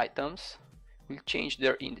existing items will change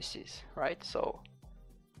their indices, right? So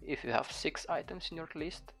if you have 6 items in your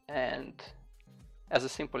list, and as a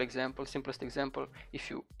simplest example, if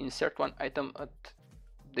you insert one item at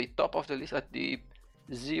the top of the list at the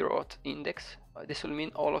 0th index, this will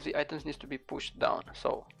mean all of the items need to be pushed down.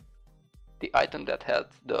 So the item that had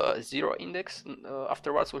the 0 index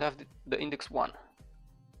afterwards will have the index 1,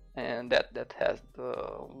 and that has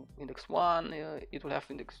the index 1 it will have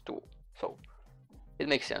index 2. So it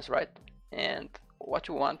makes sense, right? And what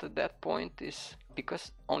you want at that point is,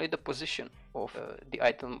 because only the position of the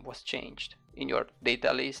item was changed in your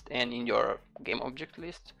data list and in your game object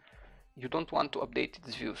list, you don't want to update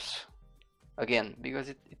its views again because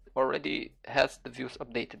it already has the views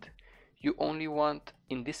updated. You only want,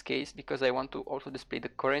 in this case, because I want to also display the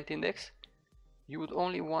current index, you would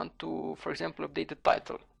only want to, for example, update the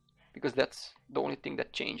title, because that's the only thing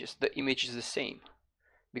that changes. The image is the same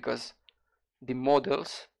because the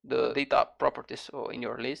models, the data properties in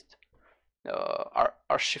your list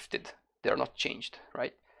are shifted, they're not changed,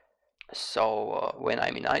 right? So when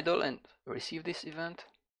I'm in idle and receive this event,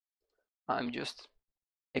 I'm just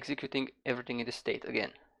executing everything in the state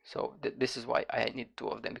again. So this is why I need 2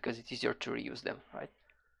 of them, because it's easier to reuse them, right?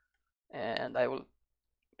 And I will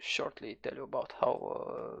shortly tell you about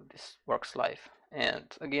how this works live. And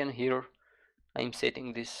again, here I'm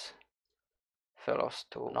setting these fellows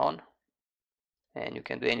to none, and you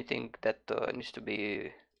can do anything that needs to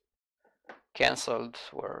be cancelled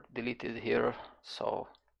or deleted here. So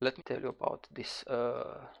let me tell you about this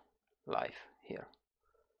live here.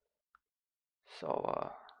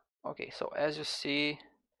 So okay, so as you see,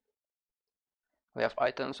 we have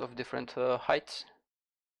items of different heights,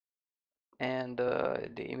 and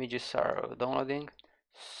the images are downloading,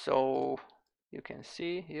 so you can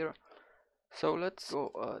see here. So let's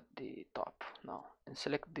go at the top now and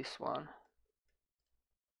select this one.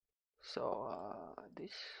 So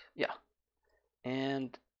this, yeah,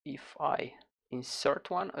 and if I insert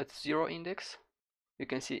one at 0 index, you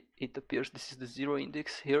can see it appears this is the 0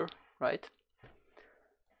 index here, right?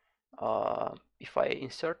 If I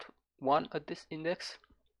insert one at this index,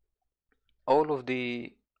 all of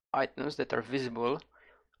the items that are visible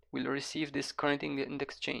will receive this current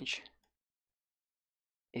index change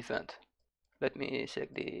event. Let me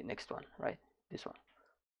select the next one, right? This one.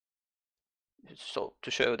 So to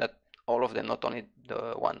show that all of them, not only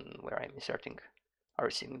the one where I'm inserting, are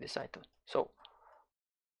receiving this item. So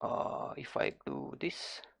if I do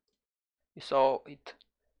this, you saw it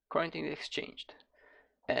current index changed,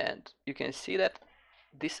 and you can see that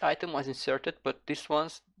this item was inserted, but these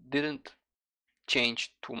ones didn't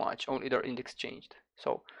change too much, only their index changed.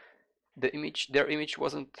 So the image, their image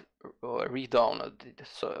wasn't re-downloaded,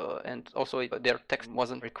 so and also their text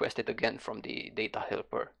wasn't requested again from the data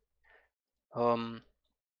helper.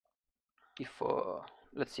 If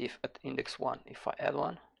let's see if at index 1, if I add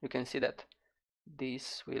one, you can see that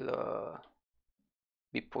this will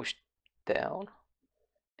be pushed down,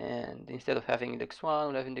 and instead of having index 1,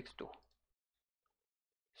 we'll have index 2.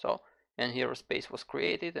 So, and here a space was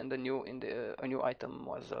created, and a new item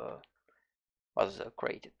was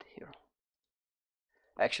created here.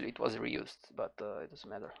 Actually, it was reused, but it doesn't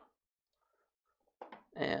matter.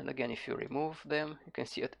 And again, if you remove them, you can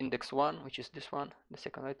see at index 1, which is this one, the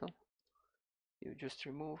second item, you just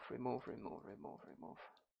remove,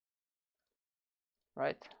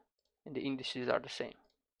 right? And the indices are the same.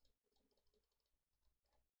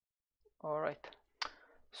 Alright,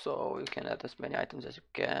 so you can add as many items as you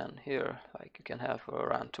can here, like you can have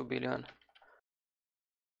around 2 billion.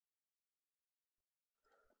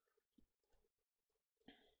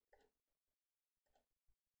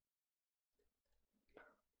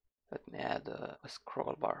 Let me add a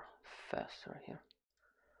scroll bar faster here.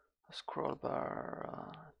 scroll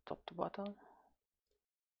bar top to bottom.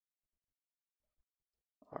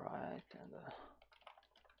 Alright, and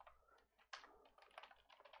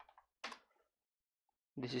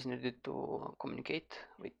this is needed to communicate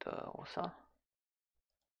with OSA.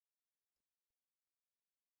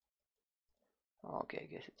 Okay, I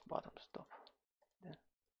guess it's bottom stop. Yeah.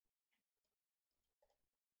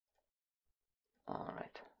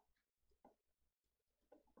 Alright.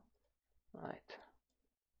 Right.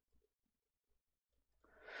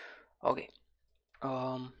 Okay.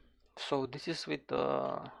 So this is with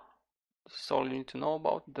this is all you need to know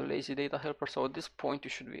about the lazy data helper. So at this point you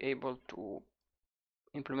should be able to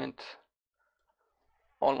implement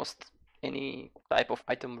almost any type of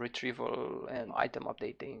item retrieval and item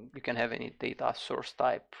updating. You can have any data source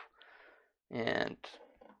type, and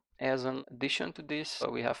as an addition to this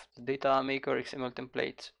we have the DataMaker XML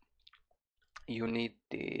templates. You need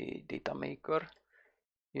the DataMaker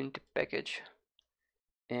Unity package,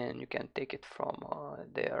 and you can take it from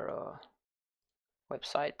their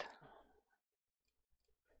website.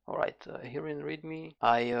 Alright, here in README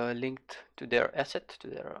I linked to their asset, to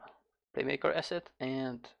their Playmaker asset,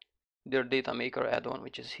 and their DataMaker add-on,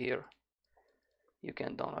 which is here. You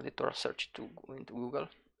can download it or search to go into Google.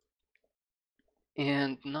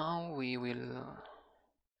 And now we will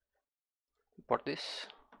import this.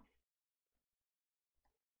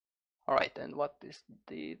 Alright, and what this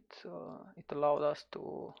did, it allowed us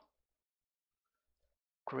to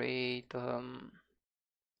create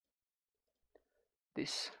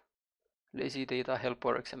this lazy data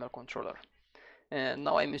helper XML controller. And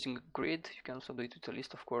now I'm using grid. You can also do it with a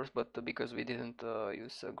list, of course, but because we didn't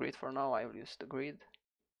use a grid for now, I will use the grid.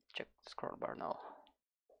 Check the scroll bar now,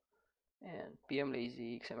 and PM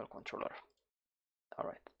lazy XML controller.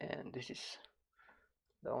 Alright, and this is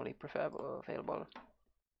the only prefab available,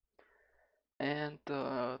 and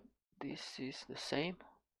this is the same.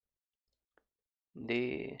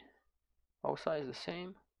 The OSA is the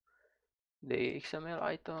same. The XML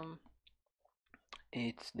item,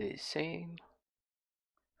 it's the same,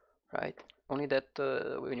 right? Only that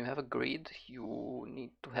when you have a grid you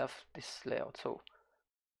need to have this layout. So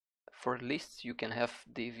for lists you can have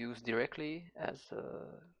the views directly as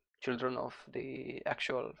children of the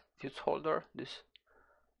actual views holder, this,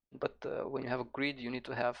 but when you have a grid you need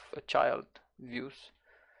to have a child views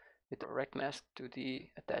with a rect mask to the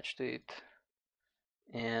attached to it,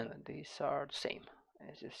 and these are the same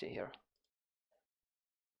as you see here.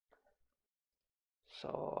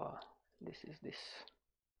 So this is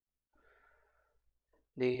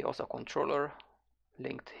the OSA controller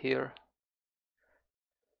linked here.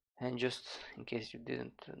 And just in case you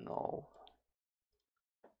didn't know,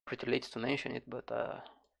 pretty late to mention it, but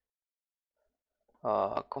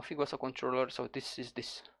config OSA controller, so this is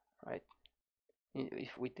this, right?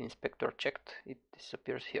 If with the inspector checked, it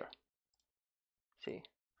disappears here. See?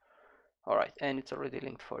 Alright, and it's already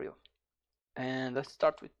linked for you. And let's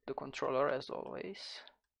start with the controller as always.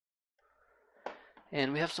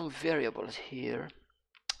 And we have some variables here.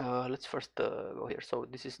 Let's first go here. So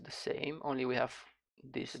this is the same, only we have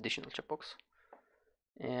this additional checkbox.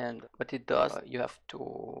 And what it does, you have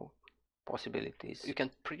two possibilities. You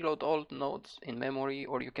can preload all nodes in memory,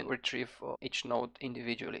 or you can retrieve each node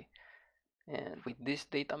individually. And with this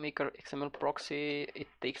DataMaker XML proxy, it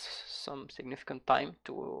takes some significant time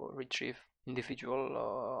to retrieve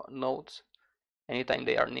individual nodes anytime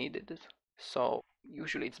they are needed. So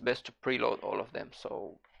usually it's best to preload all of them,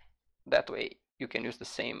 so that way you can use the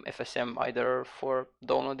same FSM either for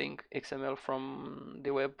downloading XML from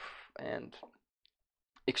the web and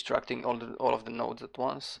extracting all of the nodes at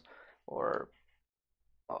once, or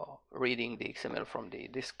reading the XML from the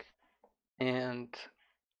disk. And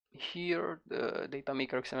here the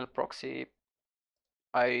DataMaker XML proxy,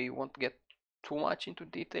 I won't get too much into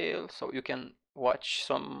detail, so you can watch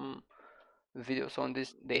some videos on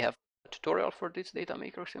this. They have a tutorial for this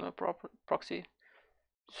DataMaker XML proxy,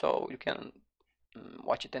 so you can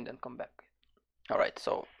watch it and then come back. Alright,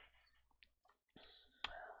 so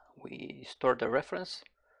we store the reference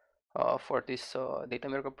for this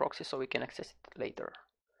DataMaker proxy so we can access it later,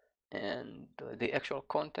 and the actual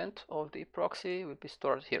content of the proxy will be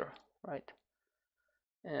stored here, right?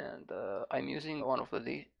 And I'm using one of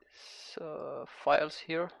these files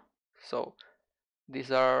here. So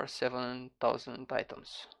these are 7,000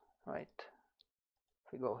 items, right?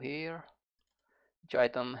 If we go here, each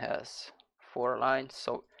item has 4 lines,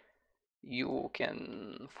 so you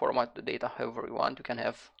can format the data however you want. You can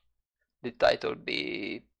have the title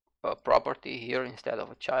be a property here instead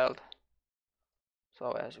of a child.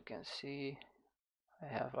 So as you can see, I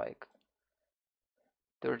have like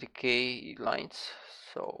 30k lines,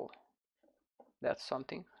 so That's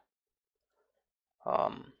something.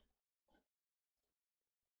 And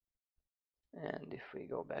if we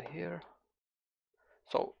go back here,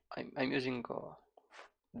 so I'm using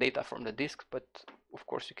data from the disk, but of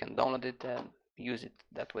course you can download it and use it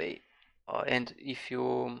that way. And if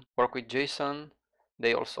you work with JSON,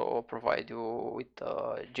 they also provide you with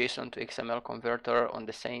JSON to XML converter on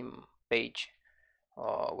the same page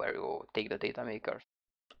where you take the DataMaker.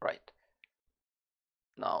 Right.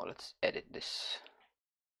 Now let's edit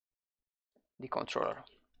the controller.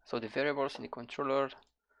 So the variables in the controller,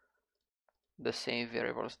 the same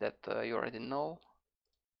variables that you already know.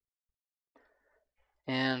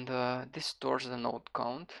 And this stores the node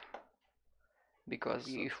count, because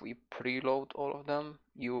if we preload all of them,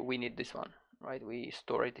 we need this one, right? We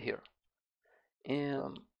store it here.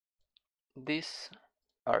 And these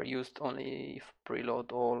are used only if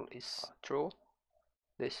preload all is true.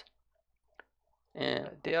 This, and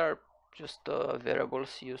they are just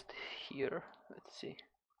variables used here. Let's see,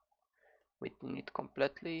 we need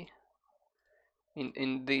completely.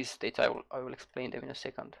 In these states, I will explain them in a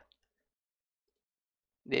second.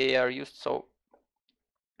 They are used so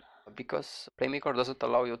because Playmaker doesn't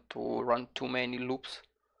allow you to run too many loops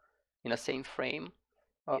in a same frame.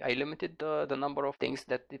 I limited the number of things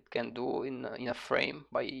that it can do in a frame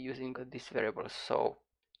by using these variables. So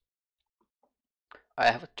I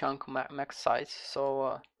have a chunk max size,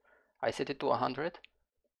 so I set it to 100.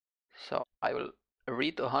 So I will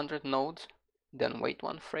read 100 nodes, then wait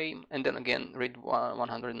one frame, and then again read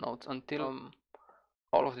 100 nodes until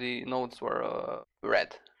all of the nodes were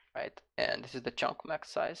read, right? And this is the chunk max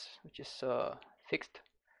size, which is fixed.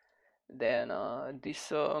 Then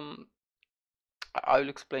this I will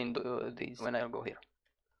explain these when I'll go here.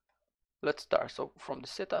 Let's start. So from the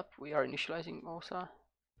setup, we are initializing OSA,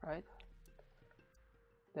 right?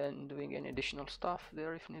 Then doing any additional stuff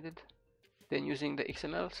there if needed. Then using the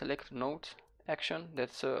XML select nodes action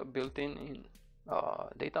that's built in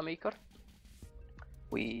DataMaker.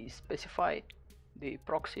 We specify the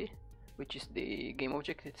proxy, which is the game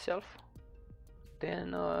object itself.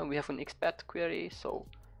 Then we have an expat query. So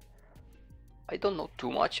I don't know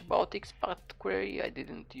too much about expat query. I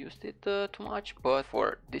didn't use it too much, but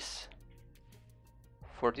for this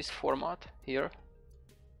format here,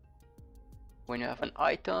 when you have an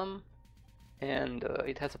item and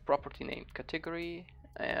it has a property named category,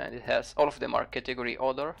 and it has, all of them are category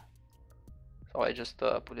order. So I just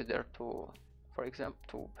put it there for example,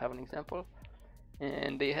 to have an example.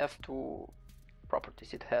 And they have two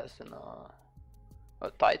properties. It has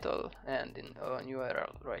a title and an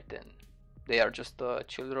URL, right? And they are just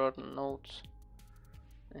children nodes,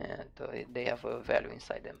 and they have a value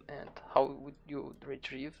inside them. And how would you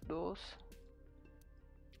retrieve those?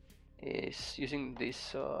 Is using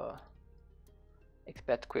this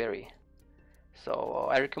expat query. So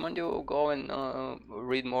I recommend you go and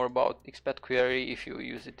read more about expat query if you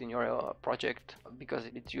use it in your project, because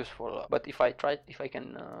it's useful. But if I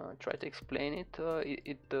can try to explain it,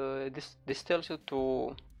 this tells you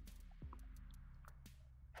to,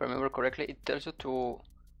 if I remember correctly, it tells you to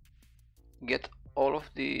get all of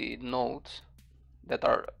the nodes that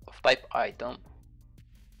are of type item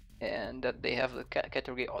and that they have the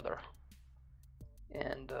category order.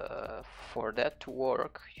 And for that to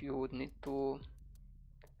work, you would need to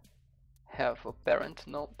have a parent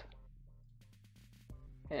node,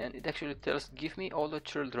 and it actually tells, give me all the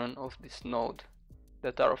children of this node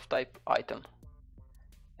that are of type item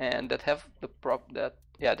and that have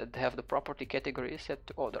the property category set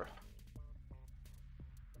to order.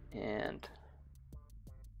 And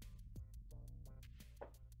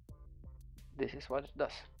this is what it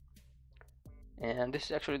does. And this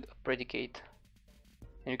is actually the predicate,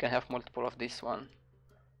 and you can have multiple of this one.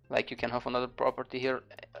 Like you can have another property here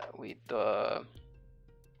with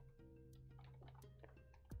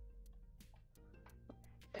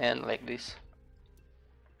and like this,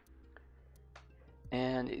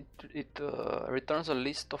 and it returns a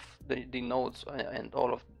list of the nodes and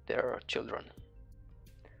all of their children.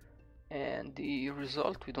 And the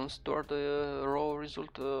result, we don't store the raw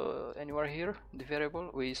result anywhere here, the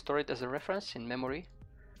variable. We store it as a reference in memory.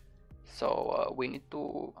 So we need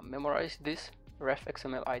to memorize this ref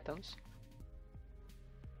XML items,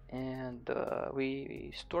 and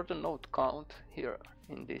we store the node count here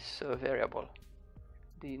in this variable,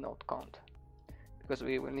 the node count, because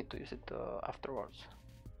we will need to use it afterwards.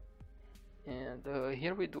 And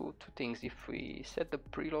here we do two things. If we set the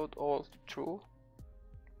preload all to true,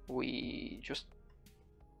 we just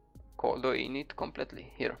call the init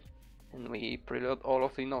completely here, and we preload all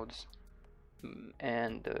of the nodes.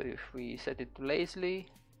 And if we set it to lazily,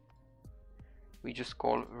 we just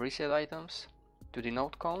call reset items, to the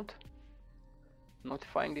node count,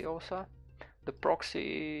 notifying the OSA. The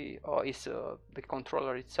proxy is the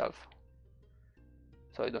controller itself,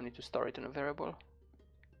 so I don't need to store it in a variable.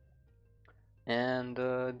 And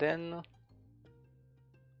then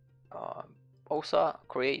OSA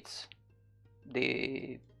creates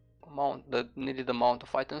the needed amount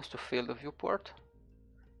of items to fill the viewport,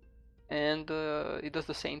 and it does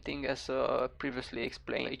the same thing as previously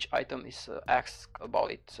explained. Each item is asked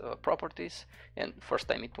about its properties, and first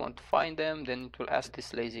time it won't find them, then it will ask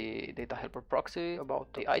this lazy data helper proxy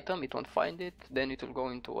about the item. It won't find it, then it will go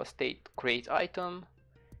into a state create item,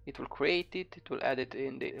 it will create it, it will add it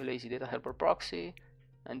in the lazy data helper proxy,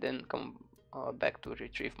 and then come back to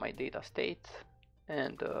retrieve my data state,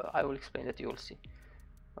 and I will explain that, you will see.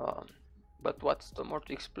 But what's the more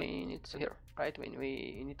to explain, it's here, right? When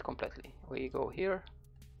we need completely, we go here,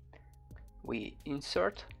 we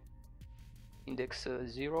insert index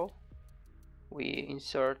 0, we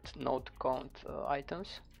insert node count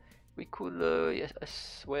items. We could yes,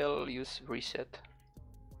 as well use reset.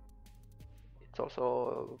 It's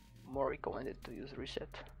also more recommended to use reset.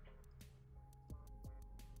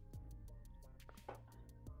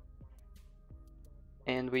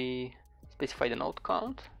 And we specify the node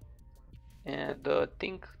count. And the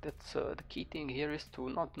thing that's the key thing here is to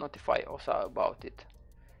not notify OSA about it.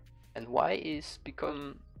 And why is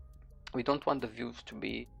because we don't want the views to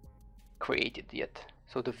be created yet.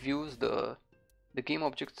 So the views, the game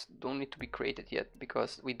objects don't need to be created yet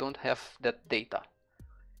because we don't have that data.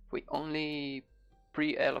 We only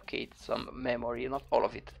pre-allocate some memory, not all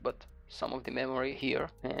of it, but some of the memory here,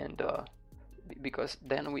 and because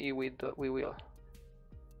then we will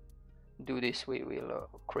do this, we will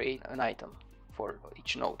create an item for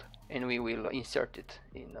each node and we will insert it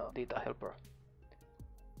in data helper,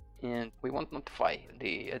 and we won't notify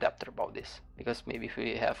the adapter about this because maybe if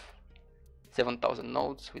we have 7,000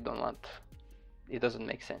 nodes, we don't want, it doesn't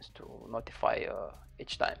make sense to notify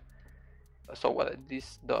each time. So what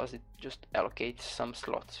this does, it just allocates some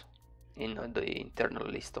slots in the internal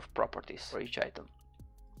list of properties for each item.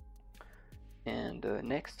 And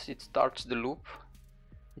next it starts the loop.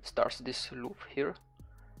 It starts this loop here.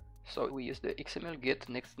 So we use the XML get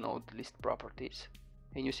next node list properties,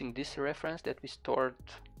 and using this reference that we stored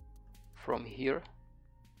from here.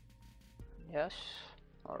 Yes,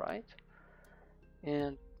 alright.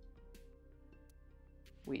 And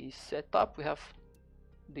we set up, we have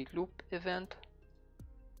the loop event,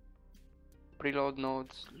 preload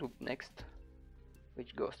nodes, loop next,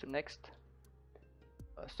 which goes to next.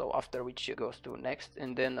 So after which it goes to next,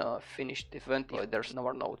 and then finished event if there's no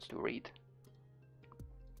more nodes to read.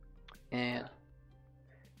 And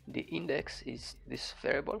the index is this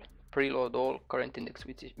variable, preload all current index,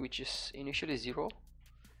 which is initially 0,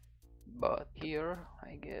 but here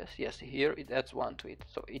I guess, yes, here it adds 1 to it.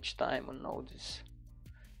 So each time a node is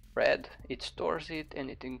read, it stores it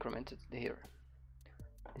and it increments it here,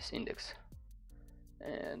 this index.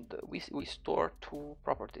 And we store two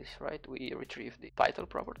properties, right? We retrieve the title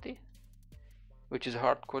property, which is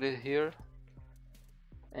hard coded here,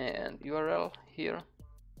 and URL here,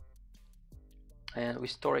 and we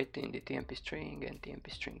store it in the TMP string and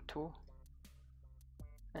TMP string 2.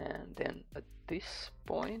 And then at this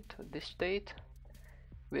point, at this state,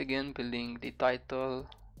 we again building the title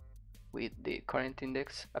with the current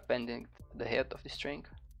index, appending the head of the string,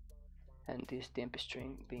 and this TMP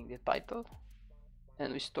string being the title.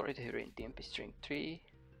 And we store it here in TMP string 3,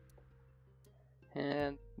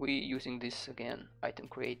 and we using this again item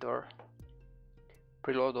creator,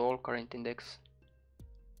 preload all current index.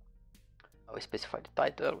 We specify the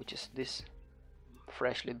title, which is this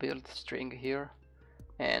freshly built string here,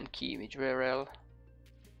 and key image URL,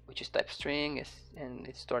 which is type string, and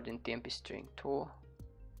it's stored in TMP string 2.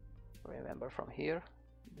 Remember from here,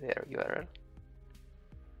 their URL.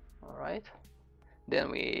 Alright, then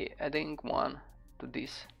we adding one to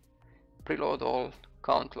this preload all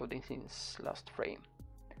count loading since last frame,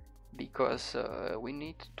 because we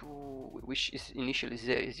need to, which is initially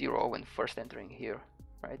 0 when first entering here,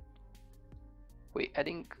 right? We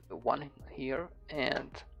adding one here,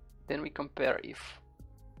 and then we compare if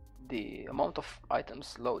the amount of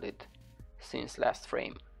items loaded since last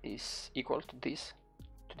frame is equal to this,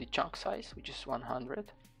 to the chunk size, which is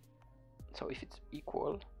 100. So if it's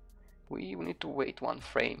equal, we need to wait one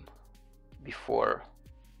frame before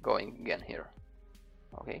going again here.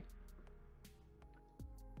 Okay,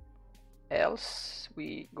 else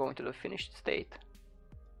we go into the finished state,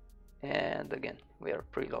 and again we are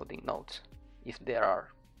preloading nodes if there are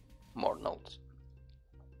more nodes.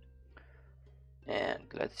 And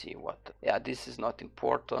let's see what, yeah, this is not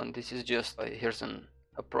important, this is just here's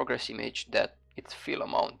a progress image that its fill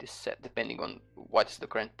amount is set depending on what is the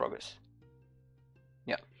current progress.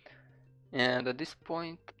 Yeah, and at this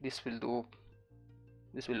point this will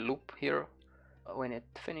loop here. When it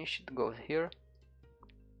finishes, it goes here.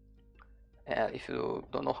 If you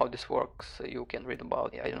don't know how this works, you can read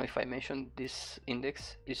about it. I don't know if I mentioned this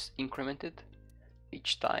index is incremented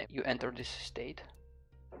each time you enter this state,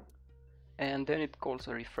 and then it calls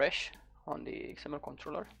a refresh on the XML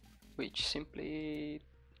controller, which simply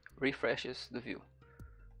refreshes the view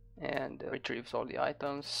and retrieves all the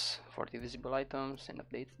items for the visible items and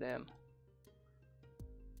updates them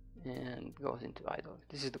and goes into idle.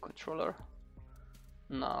 This is the controller.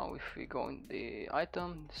 Now if we go in the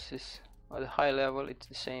item, this is at a high level, it's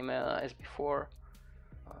the same as before.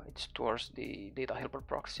 It stores the data helper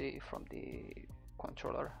proxy from the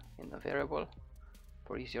controller in a variable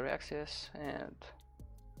for easier access, and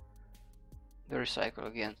the recycle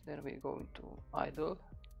again. Then we go into idle,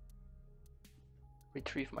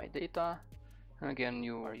 retrieve my data, and again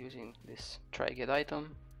you are using this try get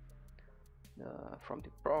item from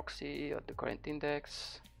the proxy at the current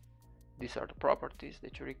index. These are the properties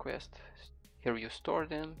that you request. Here you store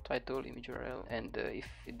them, title, image URL, and if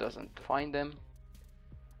it doesn't find them,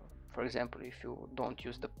 for example, if you don't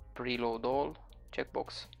use the preload all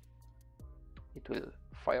checkbox, it will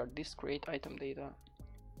fire this create item data,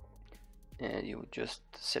 and you just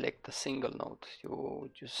select a single node.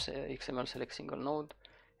 You just XML select single node,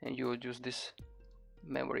 and you would use this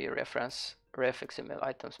memory reference ref XML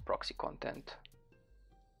items proxy content.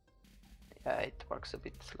 Yeah, it works a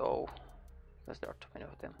bit slow because there are too many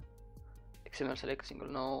of them. XML select single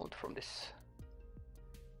node from this.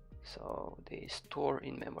 So they store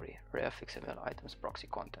in memory ref XML items proxy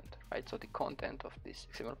content, right? So the content of this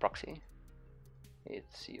XML proxy,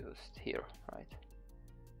 it's used here, right?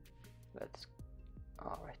 That's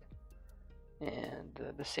all right. And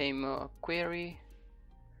the same query,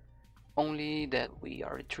 only that we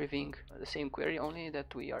are retrieving the same query, only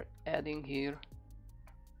that we are adding here.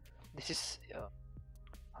 This is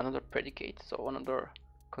another predicate, so another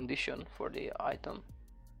condition for the item.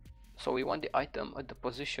 So we want the item at the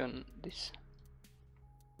position this.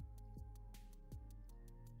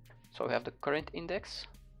 So we have the current index,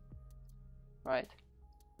 right?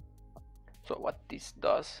 So what this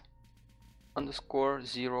does, underscore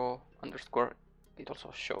 0 underscore, it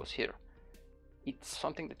also shows here. It's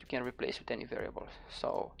something that you can replace with any variable.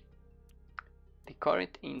 So the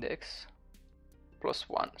current index plus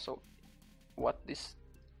 1. So what this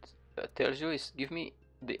tells you is give me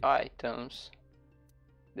the items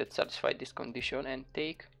that satisfy this condition and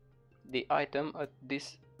take the item at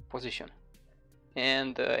this position.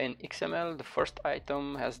 And in XML, the first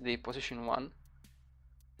item has the position 1,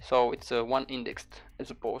 so it's 1 indexed,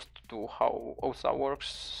 as opposed to how OSA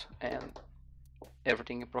works and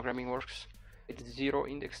everything in programming works. It's 0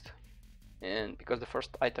 indexed, and because the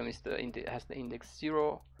first item is has the index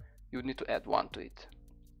 0, you need to add 1 to it,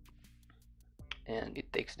 and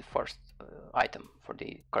it takes the first item for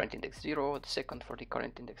the current index 0, the second for the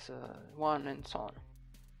current index 1, and so on.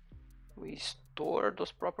 We store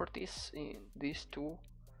those properties in these two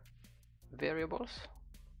variables.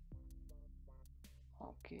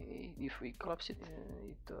 Okay, if we collapse it,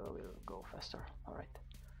 it will go faster. Alright,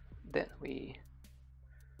 then we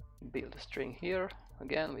build a string here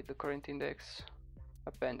again with the current index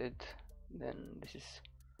appended. Then this is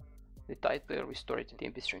the title, we store it in the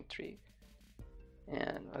MP string tree,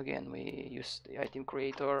 and again we use the item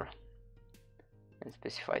creator and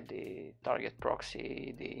specify the target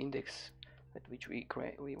proxy, the index at which we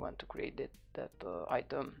want to create that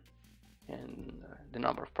item, and the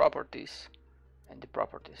number of properties, and the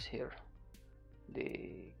properties here,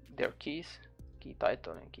 their keys, key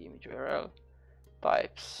title and key image URL,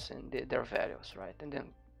 types, and their values, right? And then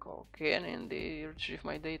go again in the retrieve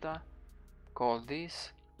my data, call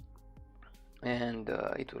this, and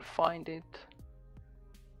it will find it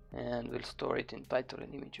and we'll store it in title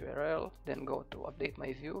and image URL. Then go to update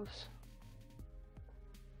my views,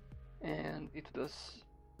 and it does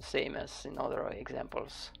the same as in other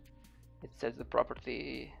examples. It sets the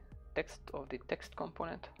property text of the text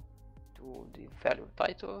component to the value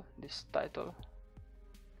title, this title,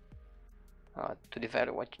 to the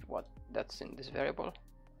value what that's in this variable,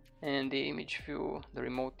 and the image view, the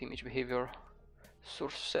remote image behavior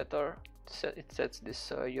source setter, it sets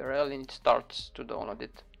this URL and it starts to download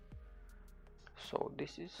it. So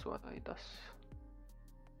this is what it does.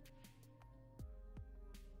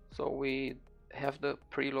 So we have the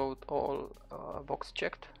preload all box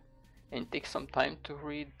checked, and it takes some time to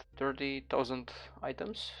read 30,000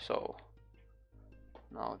 items. So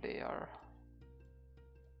now they are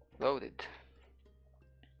loaded.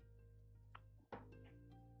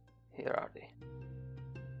 here are they.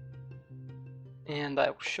 And I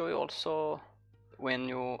will show you also when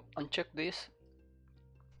you uncheck this,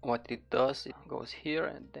 what it does. It goes here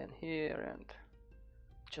and then here and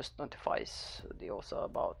just notifies the OSA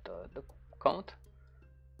about the count,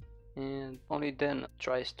 and only then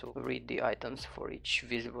tries to read the items for each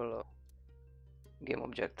visible game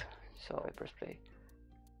object. So I press play.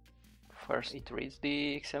 First it reads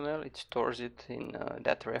the XML, it stores it in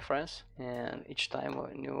that reference, and each time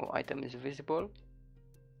a new item is visible,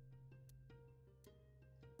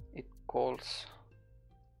 it calls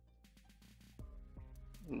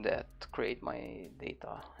that create my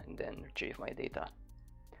data and then retrieve my data.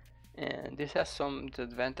 And this has some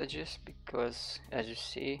disadvantages because, as you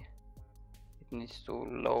see, it needs to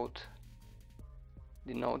load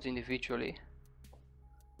the nodes individually,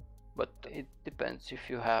 but it depends if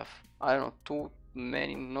you have, I don't know, too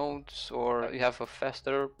many nodes, or you have a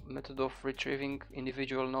faster method of retrieving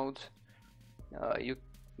individual nodes.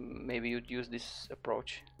 Maybe you'd use this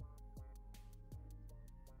approach.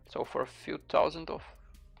 So for a few thousand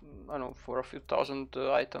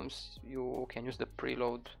items, you can use the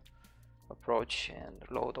preload approach and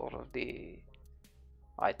load all of the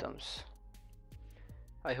items.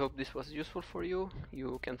 I hope this was useful for you.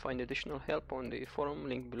 You can find additional help on the forum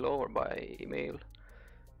link below or by email.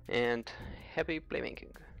 And happy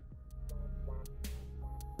playmaking!